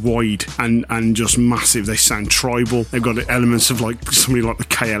so wide and just massive. They sound tribal. They've got elements of like somebody like the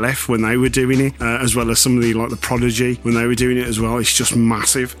KLF when they were doing it, as well as somebody like the Prodigy when they were doing it as well. It's just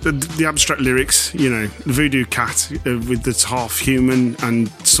massive. The abstract lyrics, the Voodoo Cat with that's half human and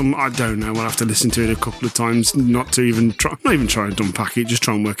some, I don't know, I'll have to listen to it a couple of times not even trying to unpack it, just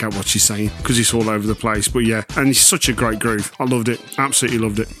try and work out what she's saying because it's all over the place. But yeah, and it's such a great groove. I loved it, absolutely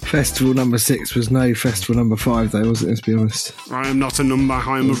loved it. Festival Number 6 was no Festival Number 5 though, was it? Let's be honest. I am not a number,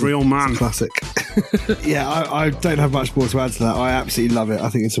 I am a real man. Classic. Yeah, I don't have much more to add to that. I absolutely love it. I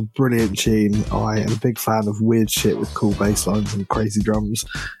think it's a brilliant tune. I am a big fan of weird shit with cool bass lines and crazy drums.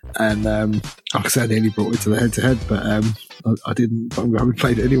 And like I said, I nearly brought it to the head-to-head, but I didn't. I'm glad we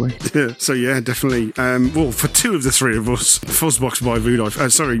played it anyway. Yeah, so yeah, definitely. Well, for two of the three of us, Fuzzbox by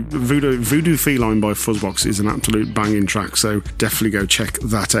Voodoo Feline by Fuzzbox is an absolute banging track. So definitely go check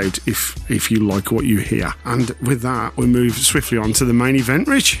that out if you like what you hear. And with that, we move swiftly on to the main event,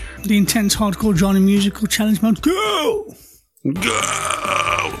 Rich. The intense hardcore genre musical challenge mode. Go!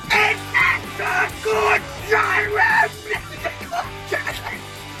 Go! It's a good genre musical challenge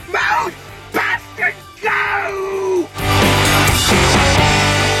mode! Bastard, go!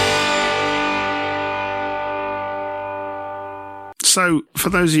 So, for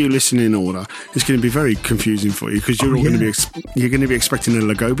those of you listening in order, it's going to be very confusing for you because you're going to be expecting a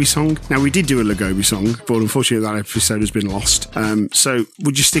Lagobi song. Now, we did do a Lagobi song, but unfortunately, that episode has been lost. So,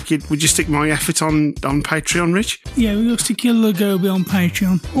 would you stick my effort on Patreon, Rich? Yeah, we'll stick your Lagobi on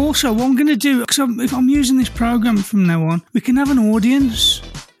Patreon. Also, what I'm going to do, because if I'm using this program from now on, we can have an audience.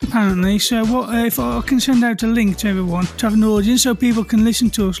 Apparently, so what if I can send out a link to everyone to have an audience so people can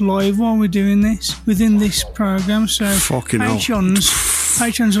listen to us live while we're doing this within this program. So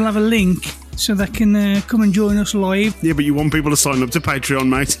patrons will have a link so they can come and join us live. Yeah, but you want people to sign up to Patreon,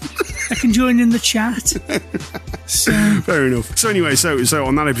 mate. They can join in the chat. So. Fair enough. So anyway, so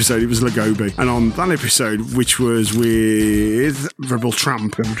on that episode it was Lagobi, and on that episode, which was with Rebel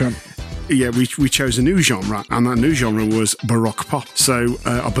Tramp. Yeah, we chose a new genre, and that new genre was Baroque pop. So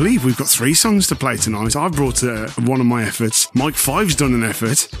I believe we've got 3 songs to play tonight. I've brought one of my efforts. Mike 5's done an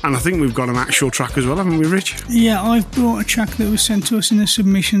effort, and I think we've got an actual track as well, haven't we, Rich? Yeah, I've brought a track that was sent to us in a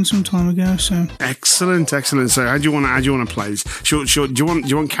submission some time ago. So excellent. So how do you want to play this? Do you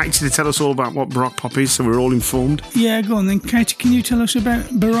want Katie to tell us all about what Baroque pop is, so we're all informed? Yeah, go on then, Katie. Can you tell us about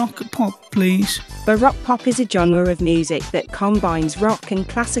Baroque pop, please? Baroque pop is a genre of music that combines rock and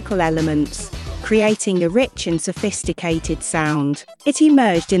classical elements, creating a rich and sophisticated sound. It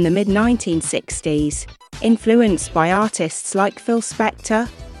emerged in the mid-1960s, influenced by artists like Phil Spector,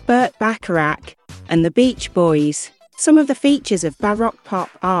 Burt Bacharach, and the Beach Boys. Some of the features of Baroque pop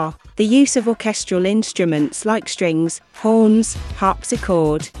are the use of orchestral instruments like strings, horns,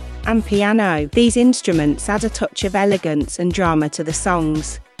 harpsichord, and piano. These instruments add a touch of elegance and drama to the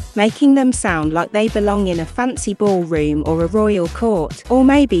songs, making them sound like they belong in a fancy ballroom or a royal court, or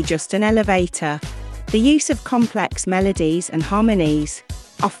maybe just an elevator. The use of complex melodies and harmonies,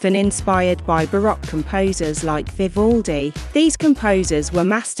 often inspired by Baroque composers like Vivaldi. These composers were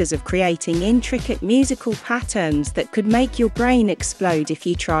masters of creating intricate musical patterns that could make your brain explode if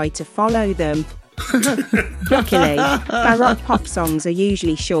you tried to follow them. Luckily, Baroque pop songs are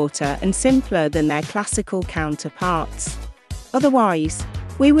usually shorter and simpler than their classical counterparts. Otherwise,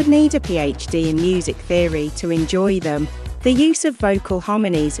 we would need a PhD in music theory to enjoy them. The use of vocal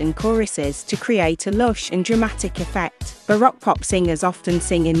harmonies and choruses to create a lush and dramatic effect. Baroque pop singers often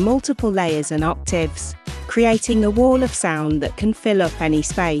sing in multiple layers and octaves, creating a wall of sound that can fill up any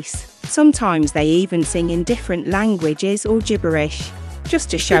space. Sometimes they even sing in different languages or gibberish,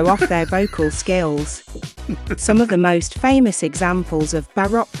 just to show off their vocal skills. Some of the most famous examples of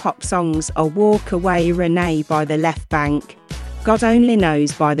Baroque pop songs are Walk Away Renee by the Left Bank, God Only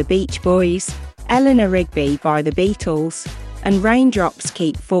Knows by the Beach Boys, Eleanor Rigby by the Beatles, and Raindrops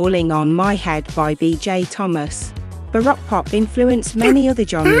Keep Falling on My Head by B.J. Thomas. Baroque pop influenced many other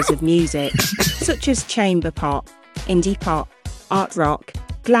genres of music, such as chamber pop, indie pop, art rock,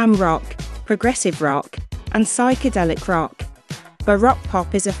 glam rock, progressive rock, and psychedelic rock. Baroque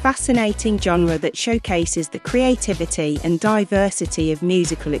pop is a fascinating genre that showcases the creativity and diversity of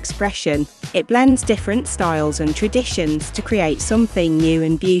musical expression. It blends different styles and traditions to create something new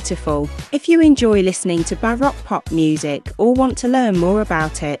and beautiful. If you enjoy listening to Baroque pop music or want to learn more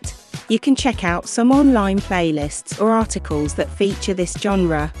about it, you can check out some online playlists or articles that feature this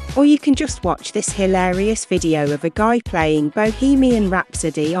genre, or you can just watch this hilarious video of a guy playing Bohemian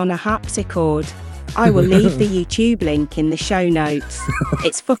Rhapsody on a harpsichord. I will leave the YouTube link in the show notes.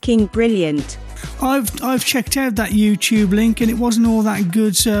 It's fucking brilliant. I've checked out that YouTube link and it wasn't all that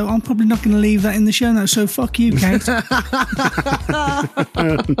good, so I'm probably not going to leave that in the show notes, so fuck you, Kate.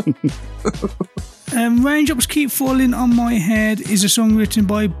 Raindrops Keep Falling on My Head is a song written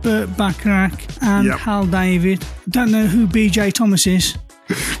by Burt Bacharach and Hal David. Don't know who BJ Thomas is.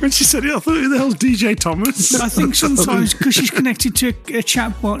 When she said it, I thought, who the hell's DJ Thomas? I think sometimes, because she's connected to a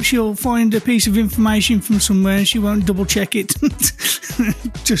chatbot, she'll find a piece of information from somewhere and she won't double check it.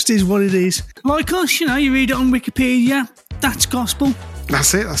 Just is what it is. Like us, you read it on Wikipedia, that's gospel.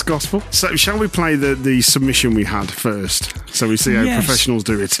 That's it, that's gospel. So shall we play the submission we had first, so we see how professionals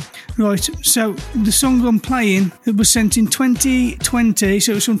do it? Right, so the song I'm playing, it was sent in 2020,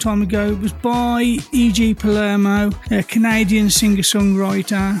 so it was some time ago. It was by E.G. Palermo, a Canadian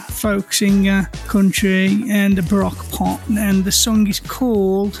singer-songwriter, folk singer, country and a baroque pop, and the song is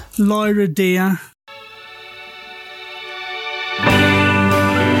called Lyra Dear.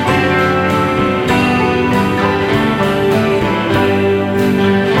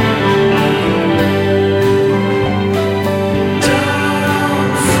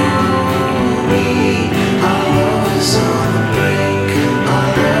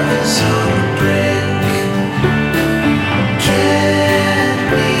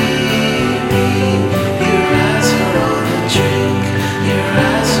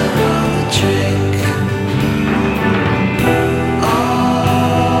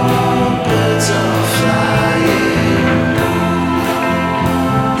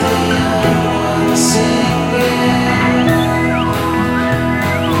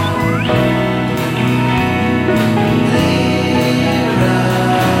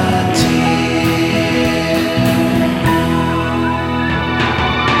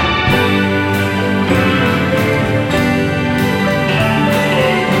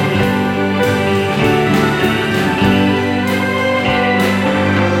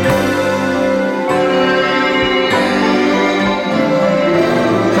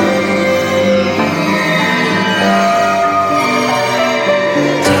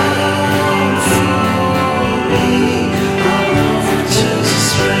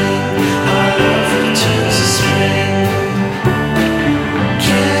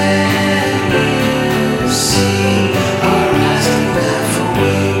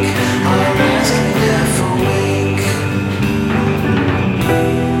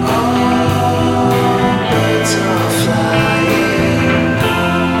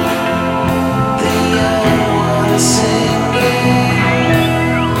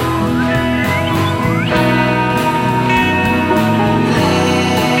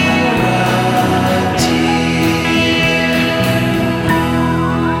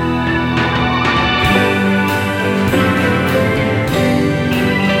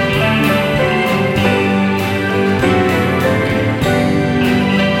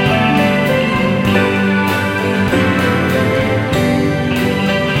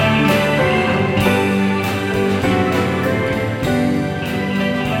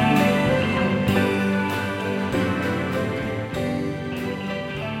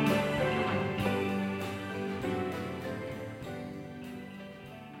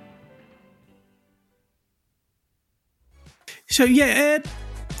 So it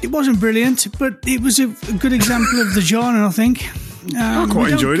wasn't brilliant, but it was a good example of the genre, I think. I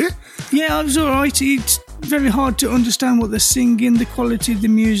quite enjoyed it. Yeah, it was all right. It's very hard to understand what they're singing. The quality of the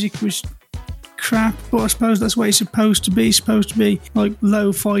music was crap, but I suppose that's what it's supposed to be. It's supposed to be like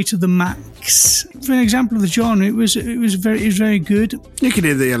lo-fi to the max. For an example of the genre, it was very good. You can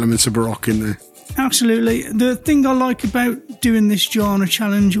hear the elements of Baroque in there. Absolutely. The thing I like about doing this genre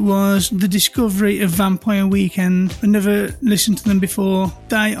challenge was the discovery of Vampire Weekend. I never listened to them before.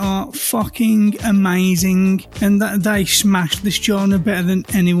 They are fucking amazing, and they smashed this genre better than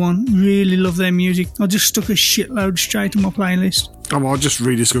anyone. Really love their music. I just stuck a shitload straight on my playlist. I just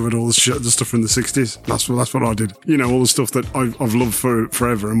rediscovered all the stuff from the 60s. That's what I did. You know, all the stuff that I've loved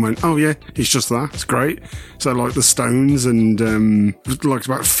forever, and went, oh yeah, it's just that. It's great. So like the Stones and like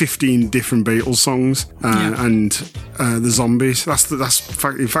about 15 different Beatles songs and the Zombies.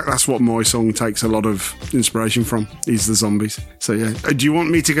 In fact, that's what my song takes a lot of inspiration from, is the Zombies. So yeah. Do you want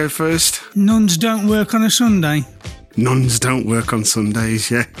me to go first? Nuns don't work on a Sunday. Nuns don't work on Sundays,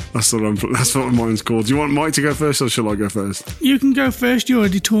 yeah. That's what mine's called. Do you want Mike to go first, or shall I go first? You can go first, you're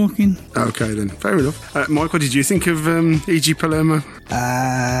already talking. Okay then, fair enough. Mike, what did you think of E.G. Palermo?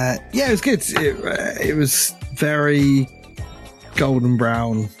 Yeah, it was good. It was very golden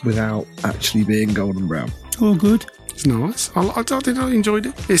brown without actually being golden brown. All good. It's nice. I enjoyed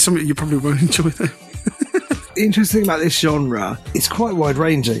it. It's something you probably won't enjoy though. The interesting thing about this genre, it's quite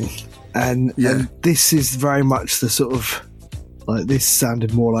wide-ranging. And this is very much the sort of, like, this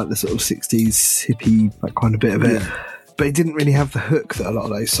sounded more like the sort of 60s hippie, like, kind of bit of it. But it didn't really have the hook that a lot of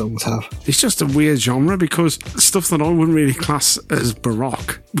those songs have. It's just a weird genre, because stuff that I wouldn't really class as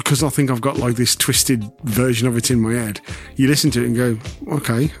Baroque, because I think I've got like this twisted version of it in my head. You listen to it and go,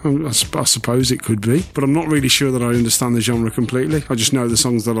 okay, I suppose it could be, but I'm not really sure that I understand the genre completely. I just know the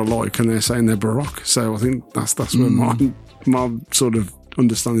songs that I like, and they're saying they're Baroque. So I think that's where my sort of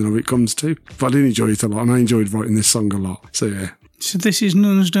understanding of it comes to. But I did enjoy it a lot, and I enjoyed writing this song a lot. So yeah. So this is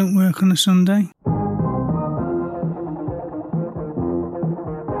Nuns Don't Work on a Sunday.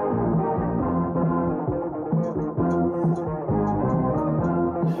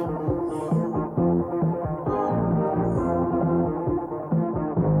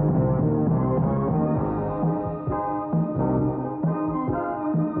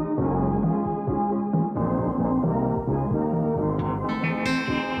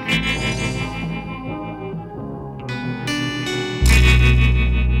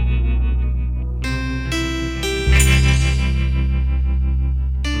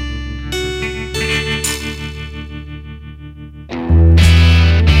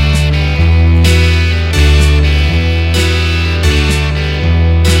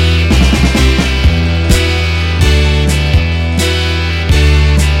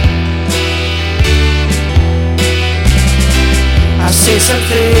 Some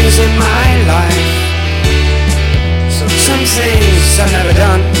things in my life, some things I've never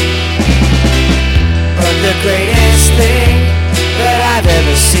done, but the greatest thing that I've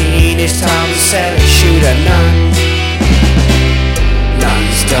ever seen is Tom Selleck shoot a nun.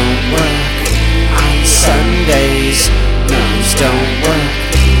 Nuns don't work on Sundays. Nuns don't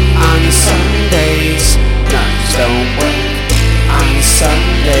work on Sundays. Nuns don't work on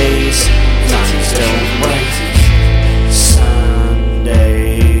Sundays. Nuns don't work.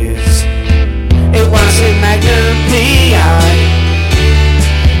 It wasn't Magnum P.I.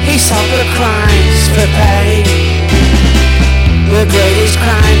 He solved the crimes for pay. The greatest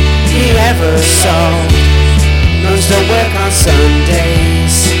crime he ever solved. Nuns don't work on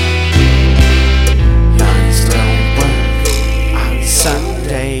Sundays. Nuns don't work on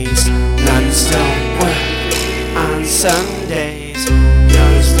Sundays. Nuns don't work on Sundays.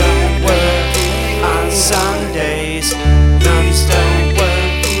 Nuns don't work on Sundays. Nuns don't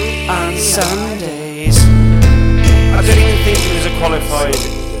work on Sundays. I don't even think he was a qualified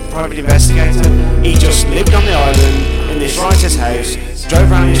private investigator. He just lived on the island in this writer's house,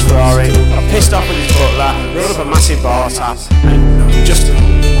 drove around his Ferrari, got pissed off with his butler, rolled up a massive bar tap, and just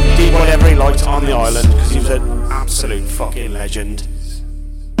did whatever he liked on the island, because he was an absolute fucking legend.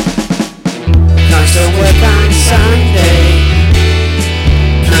 Nuns don't work on Sunday.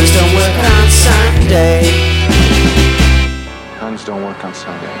 Nuns don't work on Sunday. Nuns don't work on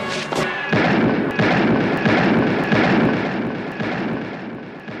Sunday.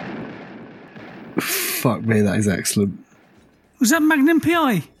 Fuck me, that is excellent. Was that Magnum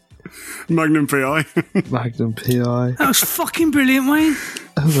P.I.? Magnum P.I. Magnum P.I. That was fucking brilliant, Wayne.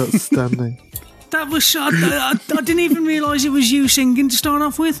 That was outstanding. That was... I didn't even realise it was you singing to start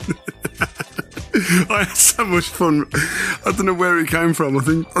off with. I had so much fun. I don't know where it came from. I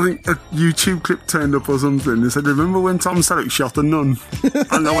think a YouTube clip turned up or something. They said, "Remember when Tom Selleck shot a nun?"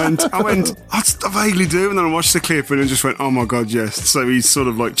 And I went, I vaguely do. And then I watched the clip and I just went, "Oh my god, yes." So he's sort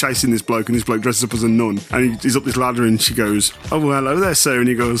of like chasing this bloke, and this bloke dresses up as a nun, and he's up this ladder, and she goes, "Oh well, hello there, sir." And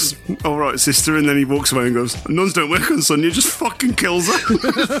he goes, "All right, sister." And then he walks away and goes, "Nuns don't work on Sunday." Just fucking kills her.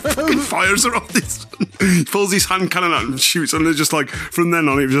 Fucking fires her off this. He pulls his hand cannon out and shoots, and they're just like, from then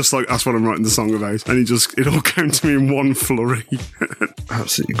on, it was just like, that's what I'm writing the song about. And it all came to me in one flurry.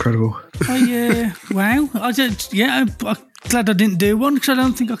 Absolutely incredible. Wow. I Glad I didn't do one, because I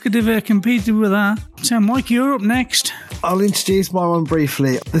don't think I could have competed with that. So, Mike, you're up next. I'll introduce my one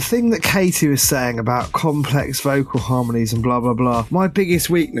briefly. The thing that Katie was saying about complex vocal harmonies and blah, blah, blah, my biggest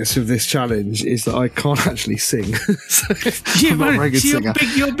weakness with this challenge is that I can't actually sing. So I'm not a very good singer.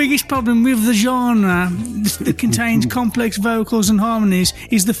 Your biggest problem with the genre that contains complex vocals and harmonies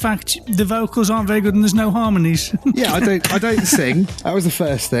is the fact the vocals aren't very good and there's no harmonies. Yeah, I don't sing. That was the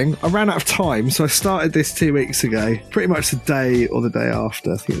first thing. I ran out of time, so I started this 2 weeks ago, pretty much the day or the day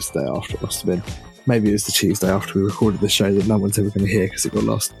after. I think it was the day after, it must have been. Maybe it was the Tuesday after we recorded the show that no one's ever going to hear because it got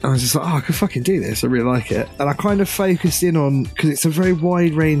lost. And I was just like, I could fucking do this. I really like it. And I kind of focused in on, because it's a very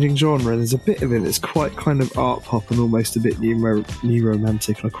wide-ranging genre, and there's a bit of it that's quite kind of art pop and almost a bit new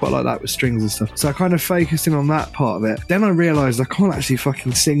romantic. And I quite like that with strings and stuff. So I kind of focused in on that part of it. Then I realised I can't actually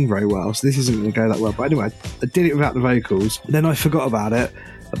fucking sing very well, so this isn't going to go that well. But anyway, I did it without the vocals. Then I forgot about it.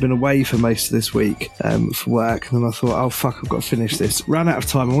 I've been away for most of this week for work, and then I thought, oh fuck, I've got to finish this. Ran out of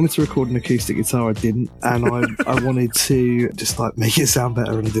time. I wanted to record an acoustic guitar, I didn't, and I wanted to just like make it sound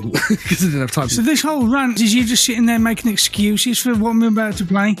better, and I didn't because I didn't have time. So this whole rant is you just sitting there making excuses for what I'm about to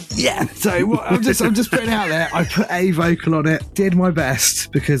play? Yeah. So I'm just putting it out there. I put a vocal on it, did my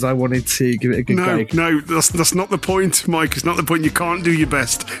best because I wanted to give it a good go. No, that's not the point, Mike. It's not the point. You can't do your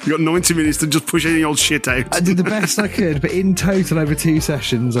best. You got 90 minutes to just push any old shit out. I did the best I could, but in total over 2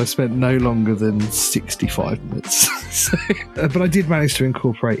 sessions I spent no longer than 65 minutes. So, but I did manage to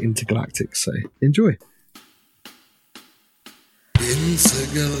incorporate Intergalactic, so enjoy.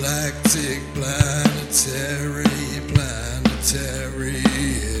 Intergalactic, planetary,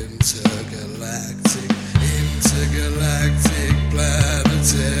 intergalactic, intergalactic,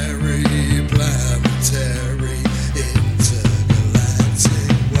 planetary, intergalactic.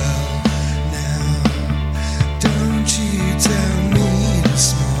 Well, now, don't you tell me to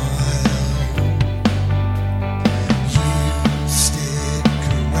smile.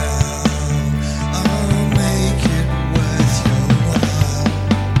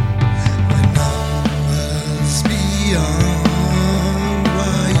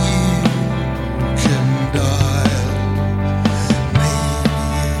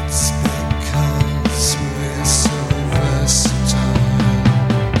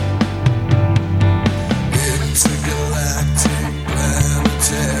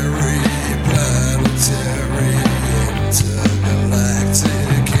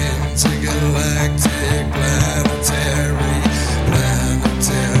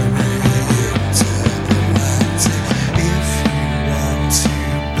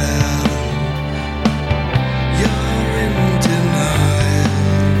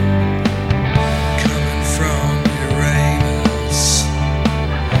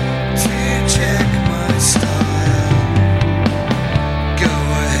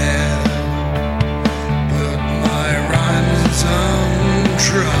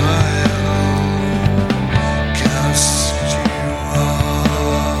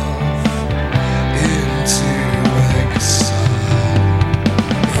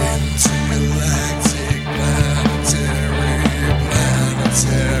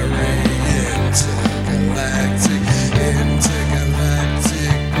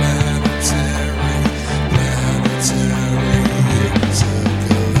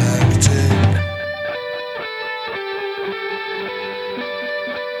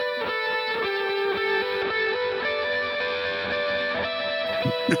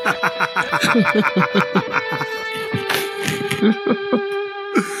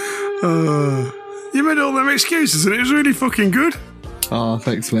 You made all them excuses and it was really fucking good. Oh,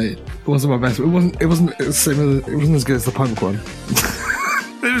 thanks, mate. It wasn't my best. It wasn't as good as the punk one.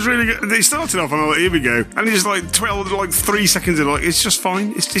 It was really good. It started off and I'm like, here we go. And it's like 3 seconds in, like, it's just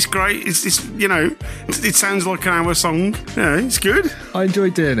fine. It's great. It's you know, it sounds like an hour song. Yeah, it's good. I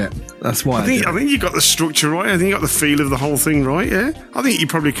enjoyed doing it. That's why I think you got the structure right. I think you got the feel of the whole thing right, yeah. I think you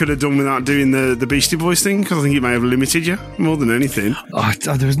probably could have done without doing the Beastie Boys thing, because I think it may have limited you more than anything. Oh,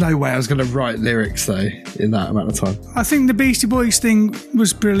 there was no way I was going to write lyrics, though, in that amount of time. I think the Beastie Boys thing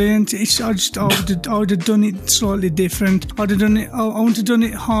was brilliant. I would have done it slightly different. I wouldn't have done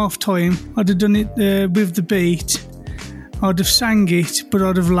it half time. I'd have done it with the beat. I'd have sang it, but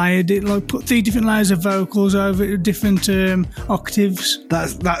I'd have layered it, like put 3 different layers of vocals over different octaves.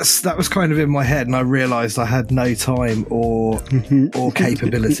 That was kind of in my head, and I realised I had no time or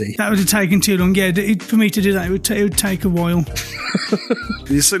capability. That would have taken too long. Yeah, for me to do that, it would take a while.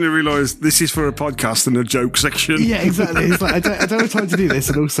 You suddenly realise this is for a podcast and a joke section. Yeah, exactly. It's like, I don't have time to do this,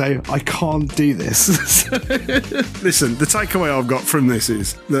 and also I can't do this. Listen, the takeaway I've got from this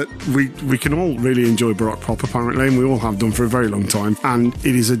is that we can all really enjoy baroque pop, apparently, and we all have done for a very long time, and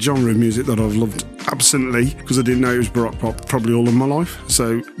it is a genre of music that I've loved absently because I didn't know it was Baroque pop probably all of my life.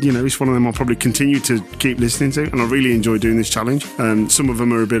 So, you know, it's one of them I'll probably continue to keep listening to, and I really enjoy doing this challenge. Some of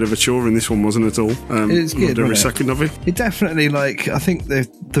them are a bit of a chore, and this one wasn't at all. It's good, every second of it. It definitely, like, I think the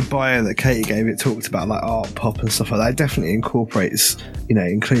bio that Katie gave it talked about like art pop and stuff like that. It definitely incorporates, you know,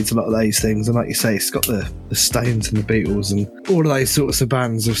 includes a lot of those things. And like you say, it's got the Stones and the Beatles and all of those sorts of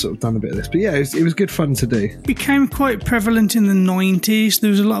bands have sort of done a bit of this. But yeah, it was good fun to do. It became quite prevalent in the 90s. There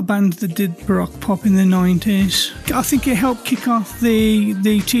was a lot of bands that did Baroque pop in the 90s. I think it helped kick off the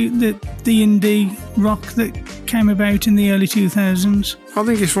indie rock that came about in the early 2000s. I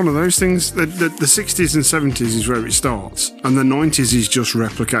think it's one of those things that the 60s and 70s is where it starts, and the 90s is just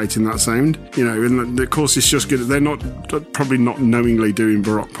replicating that sound. You know, and of course it's just good. They're probably not knowingly doing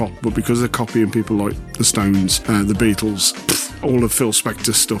Baroque pop, but because they're copying people like the Stones, the Beatles, all of Phil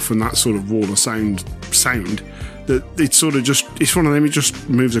Spector's stuff, and that sort of wall of sound. That it's sort of just, it's one of them, it just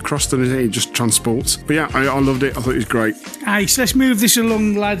moves across, doesn't it? It just transports. But yeah, I loved it. I thought it was great. Hey, so let's move this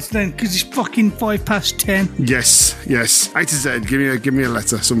along, lads, then, because it's fucking 10:05. Yes. A to Z, give me a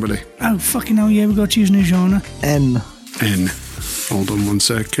letter, somebody. Oh, fucking hell, yeah, we've got to choose a new genre. N. Hold on 1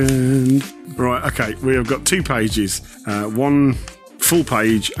 second. Right, okay, we have got 2 pages. One full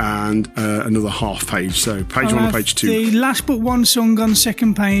page and another half page. So page 1 and page 2. The last but one song on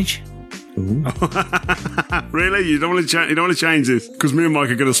second page. Really? You don't want to change this? Because me and Mike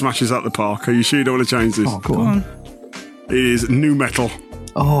are going to smash this out the park. Are you sure you don't want to change this? Oh, go on. It is new metal.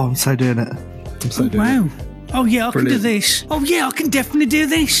 Oh, I'm so doing it. Wow. Oh yeah, I can do this. Oh yeah, I can definitely do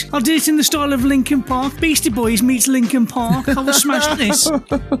this. I'll do it in the style of Linkin Park. Beastie Boys meets Linkin Park. I will smash this.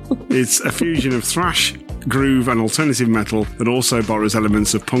 It's a fusion of thrash, groove and alternative metal that also borrows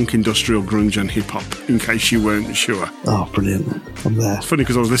elements of punk, industrial, grunge and hip-hop, in case you weren't sure. Oh, brilliant. I'm there. It's funny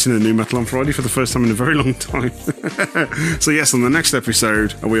because I was listening to new metal on Friday for the first time in a very long time. So yes, on the next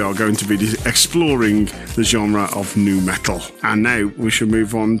episode, we are going to be exploring the genre of new metal. And now we should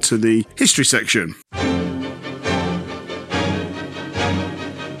move on to the history section.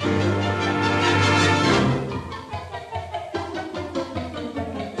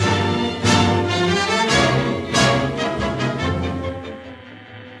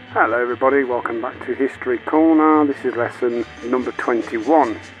 Hello everybody, welcome back to History Corner. This is lesson number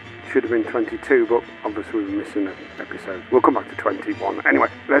 21. Should have been 22, but obviously we're missing an episode. We'll come back to 21. Anyway,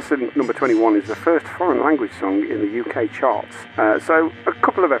 lesson number 21 is the first foreign language song in the UK charts. So a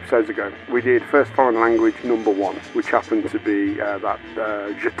couple of episodes ago, we did first foreign language number 1, which happened to be that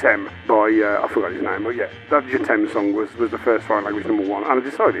Je T'aime by, I forgot his name, but yeah, that Je T'aime song was the first foreign language number 1. And I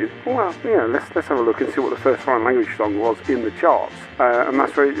decided, well, yeah, let's have a look and see what the first foreign language song was in the charts. And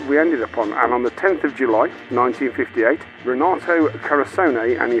that's where we ended up on. And on the 10th of July, 1958, Renato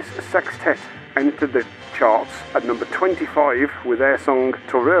Carosone and his sextet entered the charts at number 25 with their song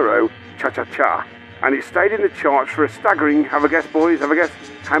Torero, Cha-Cha-Cha. And it stayed in the charts for a staggering, have a guess boys, have a guess,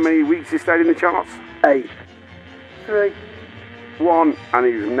 how many weeks it stayed in the charts? 8. 3. 1. And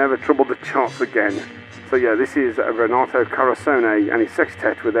he's never troubled the charts again. So yeah, this is Renato Carosone and his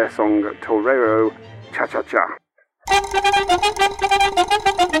sextet with their song Torero, Cha-Cha-Cha.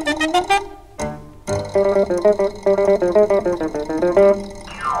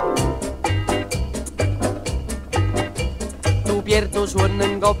 Tu Pierto suona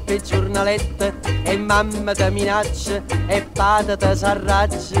in coppie giornalette e mamma ti minaccia e padre ti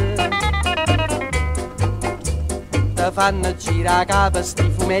s'arraggia. Ti fanno girare capo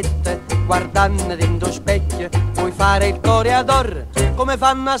sti fumette guardando dentro specchio, puoi fare il coreador come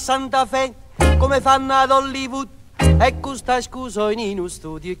fanno a Santa Fe, come fanno ad Hollywood. E questa scusa in uno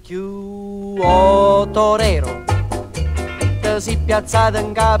studio più. Oh torero, ti si piazzata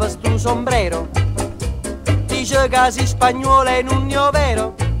in capo stu sombrero, dice che si spagnolo e non è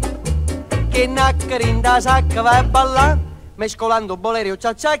vero, che naccare in da sacca va a ballare, mescolando bolero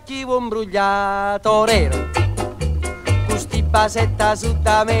ciacciacchi vuon brugliare. Torero, questi basetta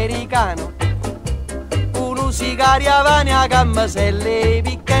sudamericano, uno sigari avani a gamma se le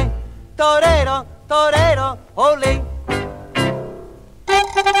picche. Torero, torero, olè.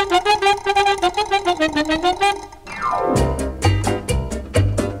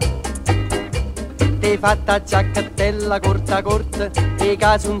 Ti fatta giacchettella corta corta e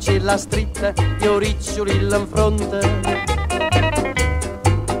casoncella stritta, io riccioli in fronte.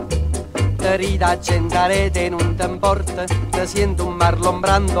 Ti rida accendere rete non ti importa, ti sento un Marlon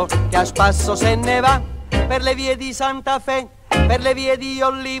Brando che a spasso se ne va per le vie di Santa Fe, per le vie di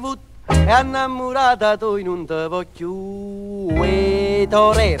Hollywood. E innamorata tu non te voglio più. E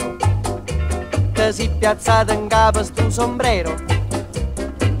torero, ti si piazzata in capo stu sombrero,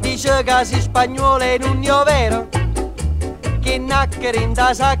 dice che si spagnolo e non è vero, che naccare in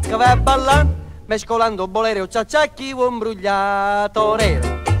da sacca va a ballare, mescolando bolero, ciacciacchi, un brugliato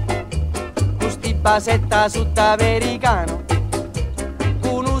nero. Custi basetta sudamericano,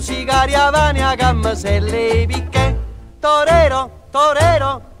 con un sigaria vania gamma se le picche. Torero,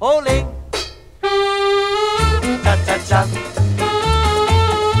 torero, olè. Cia cia cia.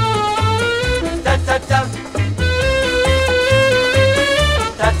 Cia cia cia.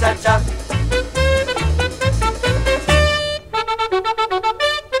 Cia cia cia.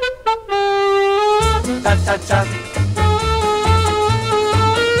 Cia cia cia.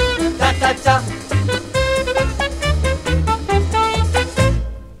 Cia cia cia.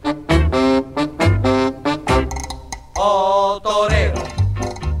 Oh torero,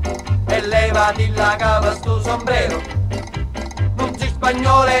 e levati la cava sto sombrero, non si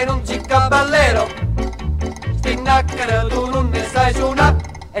spagnolo, non si cavallero, sti nacchere tu non ne sai suonare,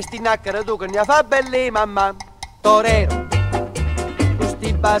 e sti nacchere tu che ne fa belli mamma. Torero,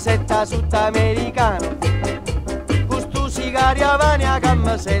 questi basetta sudamericano, questo sigaria vania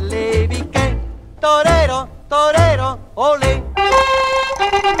gamma se le picche. Torero, torero, olè.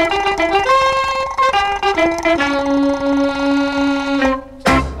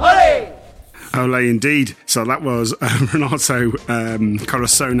 Olé indeed. So that was Renato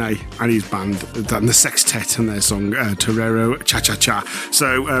Corazone and his band, and the Sextet and their song Torero Cha Cha Cha.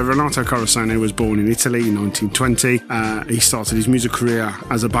 So Renato Corazone was born in Italy in 1920. He started his music career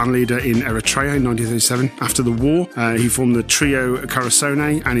as a band leader in Eritrea in 1937. After the war, he formed the trio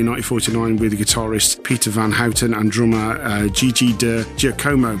Corazone, and in 1949 with guitarist Peter Van Houten and drummer Gigi De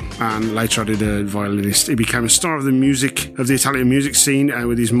Giacomo, and later added a violinist. He became a star of the Italian music scene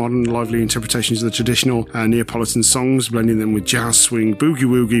with his modern, lively interpretations of the traditional Neapolitan songs, blending them with jazz, swing,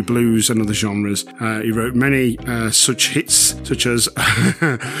 boogie-woogie, blues and other genres. He wrote many such hits such as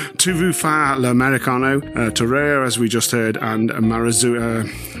Tu veux faire l'americano, Torero, as we just heard, and Maruzella,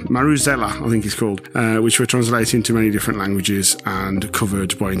 I think it's called, which were translated into many different languages and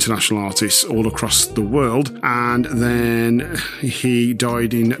covered by international artists all across the world. And then he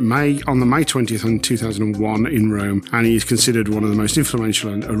died on the May 20th in 2001 in Rome, and he is considered one of the most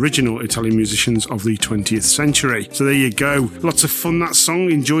influential and original Italian musicians of the 20th century. So there you go. Lots of fun, that song.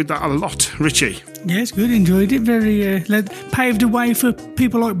 Enjoyed that a lot. Richie? Yeah, it's good. Enjoyed it. Very paved the way for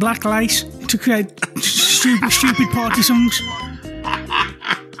people like Black Lace to create stupid party songs.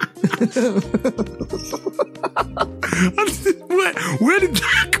 Where did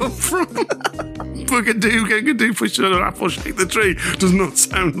that come from? Boogadoo, push on an apple, shake the tree. Does not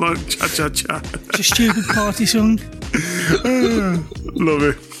sound like cha-cha-cha. It's a stupid party song. Love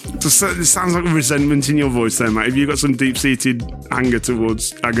it. It sounds like a resentment in your voice there, mate. Have you got some deep-seated anger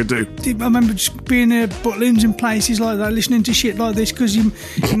towards Agadoo? I remember just being at Butlins and places like that, listening to shit like this because your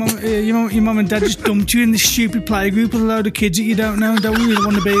mum and dad just dumped you in this stupid playgroup with a load of kids that you don't know and don't really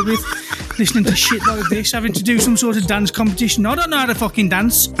want to be with, listening to shit like this, having to do some sort of dance competition. I don't know how to fucking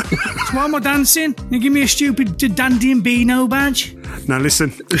dance. So why am I dancing? You give me a stupid Dandy and Beano badge? Now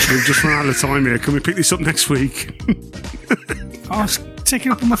listen, we've just run out of time here. Can we pick this up next week? I'll take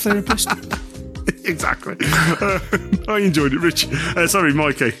it up with my therapist. Exactly. I enjoyed it, Rich. Sorry,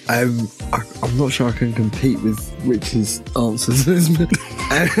 Mikey. I'm not sure I can compete with Rich's answers.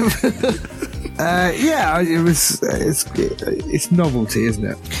 It's novelty, isn't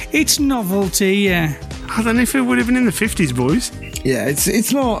it? It's novelty, yeah. I don't know if it would have been in the 50s, boys. Yeah,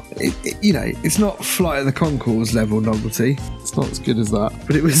 it's not, it's not Flight of the Conchords level novelty. It's not as good as that,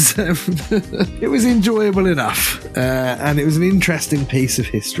 but it was it was enjoyable enough, and it was an interesting piece of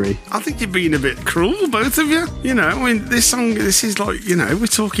history. I think you're being a bit cruel, both of you. You know, I mean, this is like, you know, we're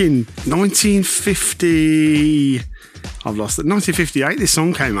talking 1950. I've lost it. 1958, this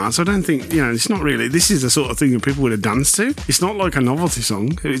song came out, so I don't think, you know, it's not really, this is the sort of thing that people would have danced to. It's not like a novelty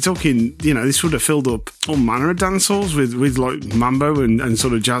song. We're talking, you know, this would have filled up all manner of dance halls with like mambo and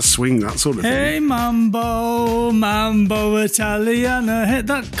sort of jazz swing, that sort of thing. Hey, mambo Italiana, hey,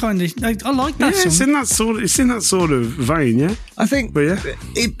 that kind of, I like that song. It's in that sort of vein, yeah. I think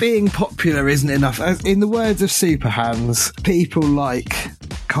it being popular isn't enough. In the words of Super Hands, people like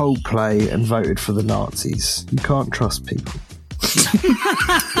Coldplay and voted for the Nazis. You can't trust people.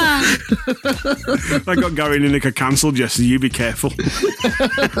 I got Gary Lineker cancelled yesterday. You be careful.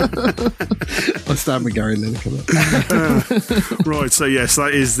 I stand with Gary Lineker. Right, so yes,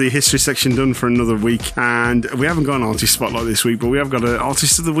 that is the history section done for another week, and we haven't got an artist spotlight this week, but we have got an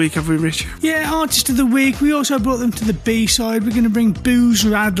artist of the week, have we, Rich? Yeah, artist of the week. We also brought them to the B-side. We're going to bring Booze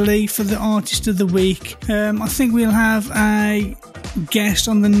Radley for the artist of the week. I think we'll have a guest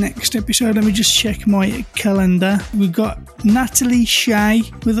on the next episode. Let me just check my calendar. We've got Natalie Shea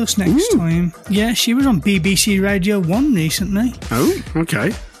with us next time. Yeah, she was on BBC Radio 1 recently. Oh,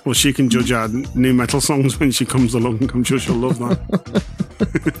 okay. Well, she can judge our new metal songs when she comes along. I'm sure she'll love that.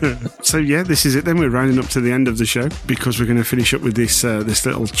 So yeah, this is it then. We're rounding up to the end of the show because we're going to finish up with this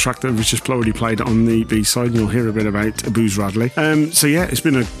little track that was just already played on the B-side, and you'll hear a bit about Booze Radley. So yeah, it's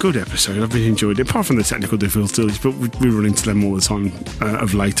been a good episode. I've really enjoyed it, apart from the technical difficulties, but we run into them all the time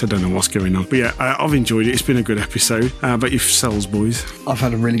of late. I don't know what's going on. But yeah, I've enjoyed it. It's been a good episode. But yourselves, boys? I've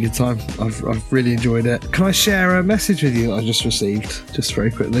had a really good time. I've really enjoyed it. Can I share a message with you that I just received, just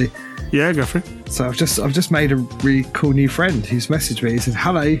very quickly? Yeah, go for it. So I've just made a really cool new friend who's messaged me. He said,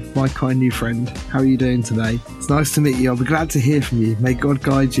 "Hello, my kind new friend. How are you doing today? It's nice to meet you. I'll be glad to hear from you. May God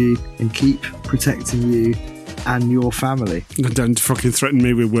guide you and keep protecting you and your family." Don't fucking threaten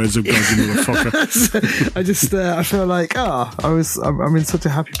me with words of God, you motherfucker. I just I feel like I'm in such a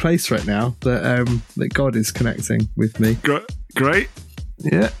happy place right now that God is connecting with me. Great.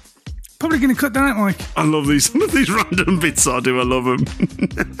 Yeah. Probably going to cut that out, Mike. I love these random bits. I do. I love them.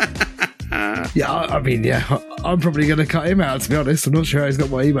 Yeah, I mean, I'm probably going to cut him out, to be honest. I'm not sure how he's got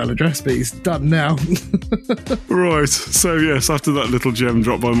my email address, but he's done now. Right, so yes, after that little gem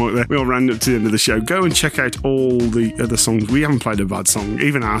drop by Mike there, we all ran up to the end of the show. Go and check out all the other songs. We haven't played a bad song.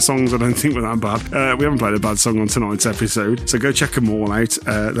 Even our songs, I don't think were that bad. We haven't played a bad song on tonight's episode, so go check them all out.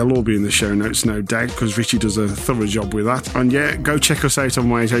 They'll all be in the show notes, no doubt, because Richie does a thorough job with that. And yeah, go check us out on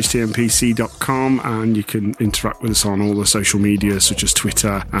yhtmpc.com, and you can interact with us on all the social media, such as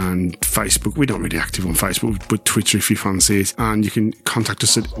Twitter and Facebook. We're not really active on Facebook, but Twitter if you fancy it. And you can contact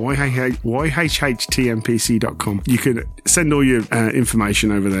us at yhtmpc.com. You can send all your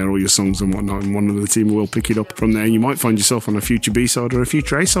information over there, all your songs and whatnot, and one of the team will pick it up from there. You might find yourself on a future B-side or a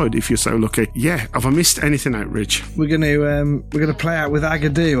future A-side if you're so lucky. Yeah, have I missed anything out, Rich? We're gonna play out with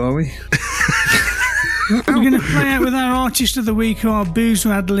Agadoo, are we? We're going to play out with our artist of the week, who are Booze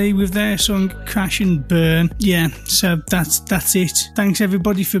Radley, with their song Crash and Burn. Yeah, so that's it. Thanks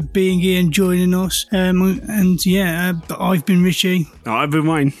everybody for being here and joining us. I've been Richie. I've been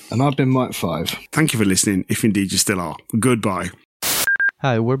Wayne. And I've been Mike 5. Thank you for listening, if indeed you still are. Goodbye.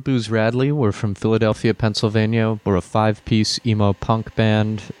 Hi, we're Booze Radley. We're from Philadelphia, Pennsylvania. We're a 5-piece emo punk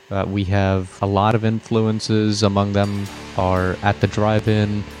band. We have a lot of influences. Among them are At the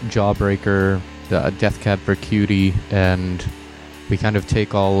Drive-In, Jawbreaker, Death Cab for Cutie, and we kind of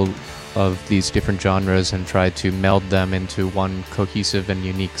take all of these different genres and try to meld them into one cohesive and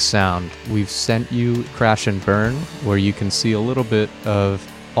unique sound. We've sent you Crash and Burn, where you can see a little bit of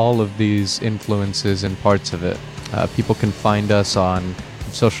all of these influences and parts of it. People can find us on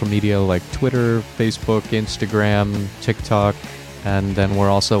social media like Twitter, Facebook, Instagram, TikTok, and then we're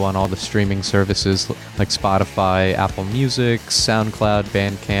also on all the streaming services like Spotify, Apple Music, SoundCloud,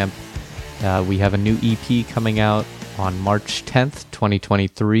 Bandcamp. We have a new EP coming out on March 10th,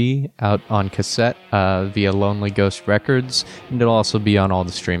 2023, out on cassette via Lonely Ghost Records, and it'll also be on all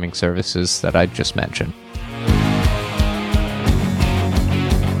the streaming services that I just mentioned.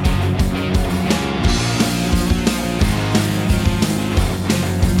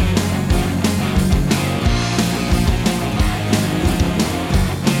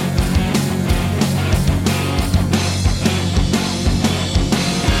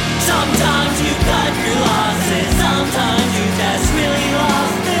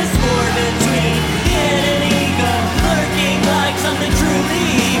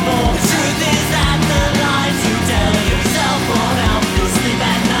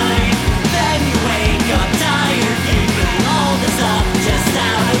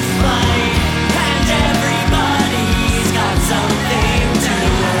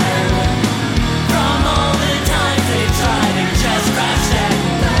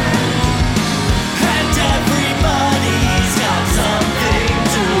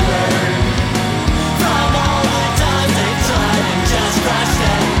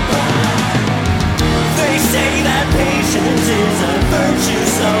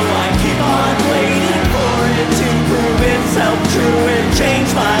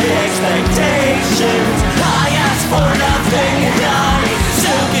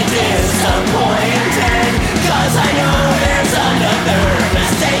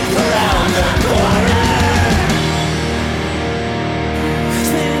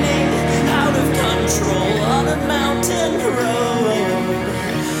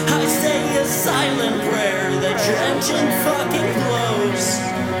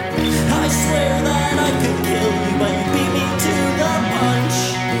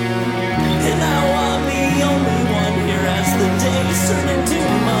 Days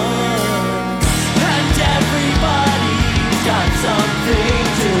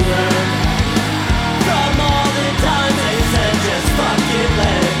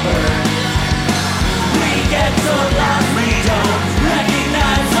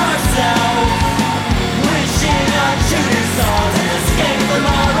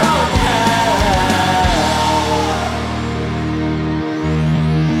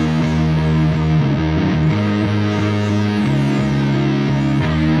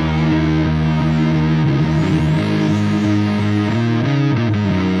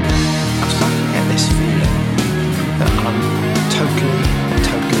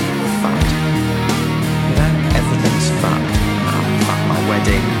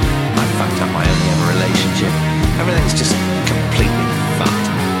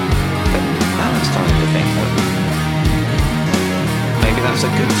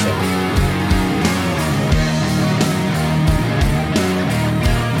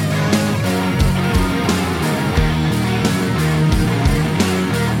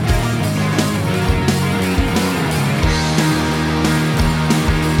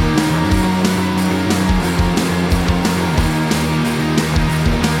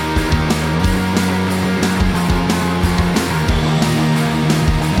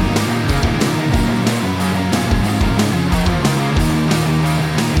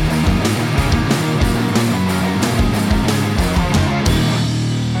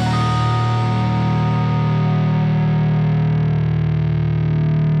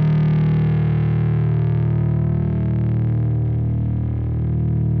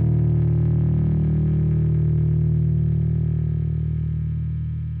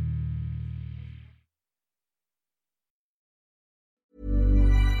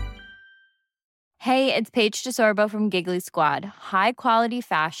Hey, it's Paige DeSorbo from Giggly Squad. High quality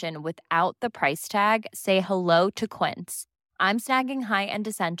fashion without the price tag. Say hello to Quince. I'm snagging high-end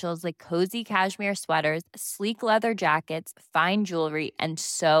essentials like cozy cashmere sweaters, sleek leather jackets, fine jewelry, and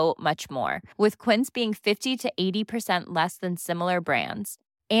so much more. With Quince being 50 to 80% less than similar brands.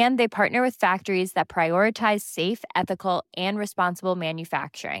 And they partner with factories that prioritize safe, ethical, and responsible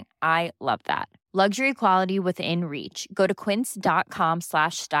manufacturing. I love that. Luxury quality within reach. Go to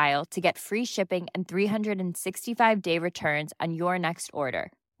quince.com/style to get free shipping and 365-day returns on your next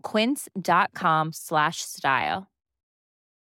order. Quince.com/style.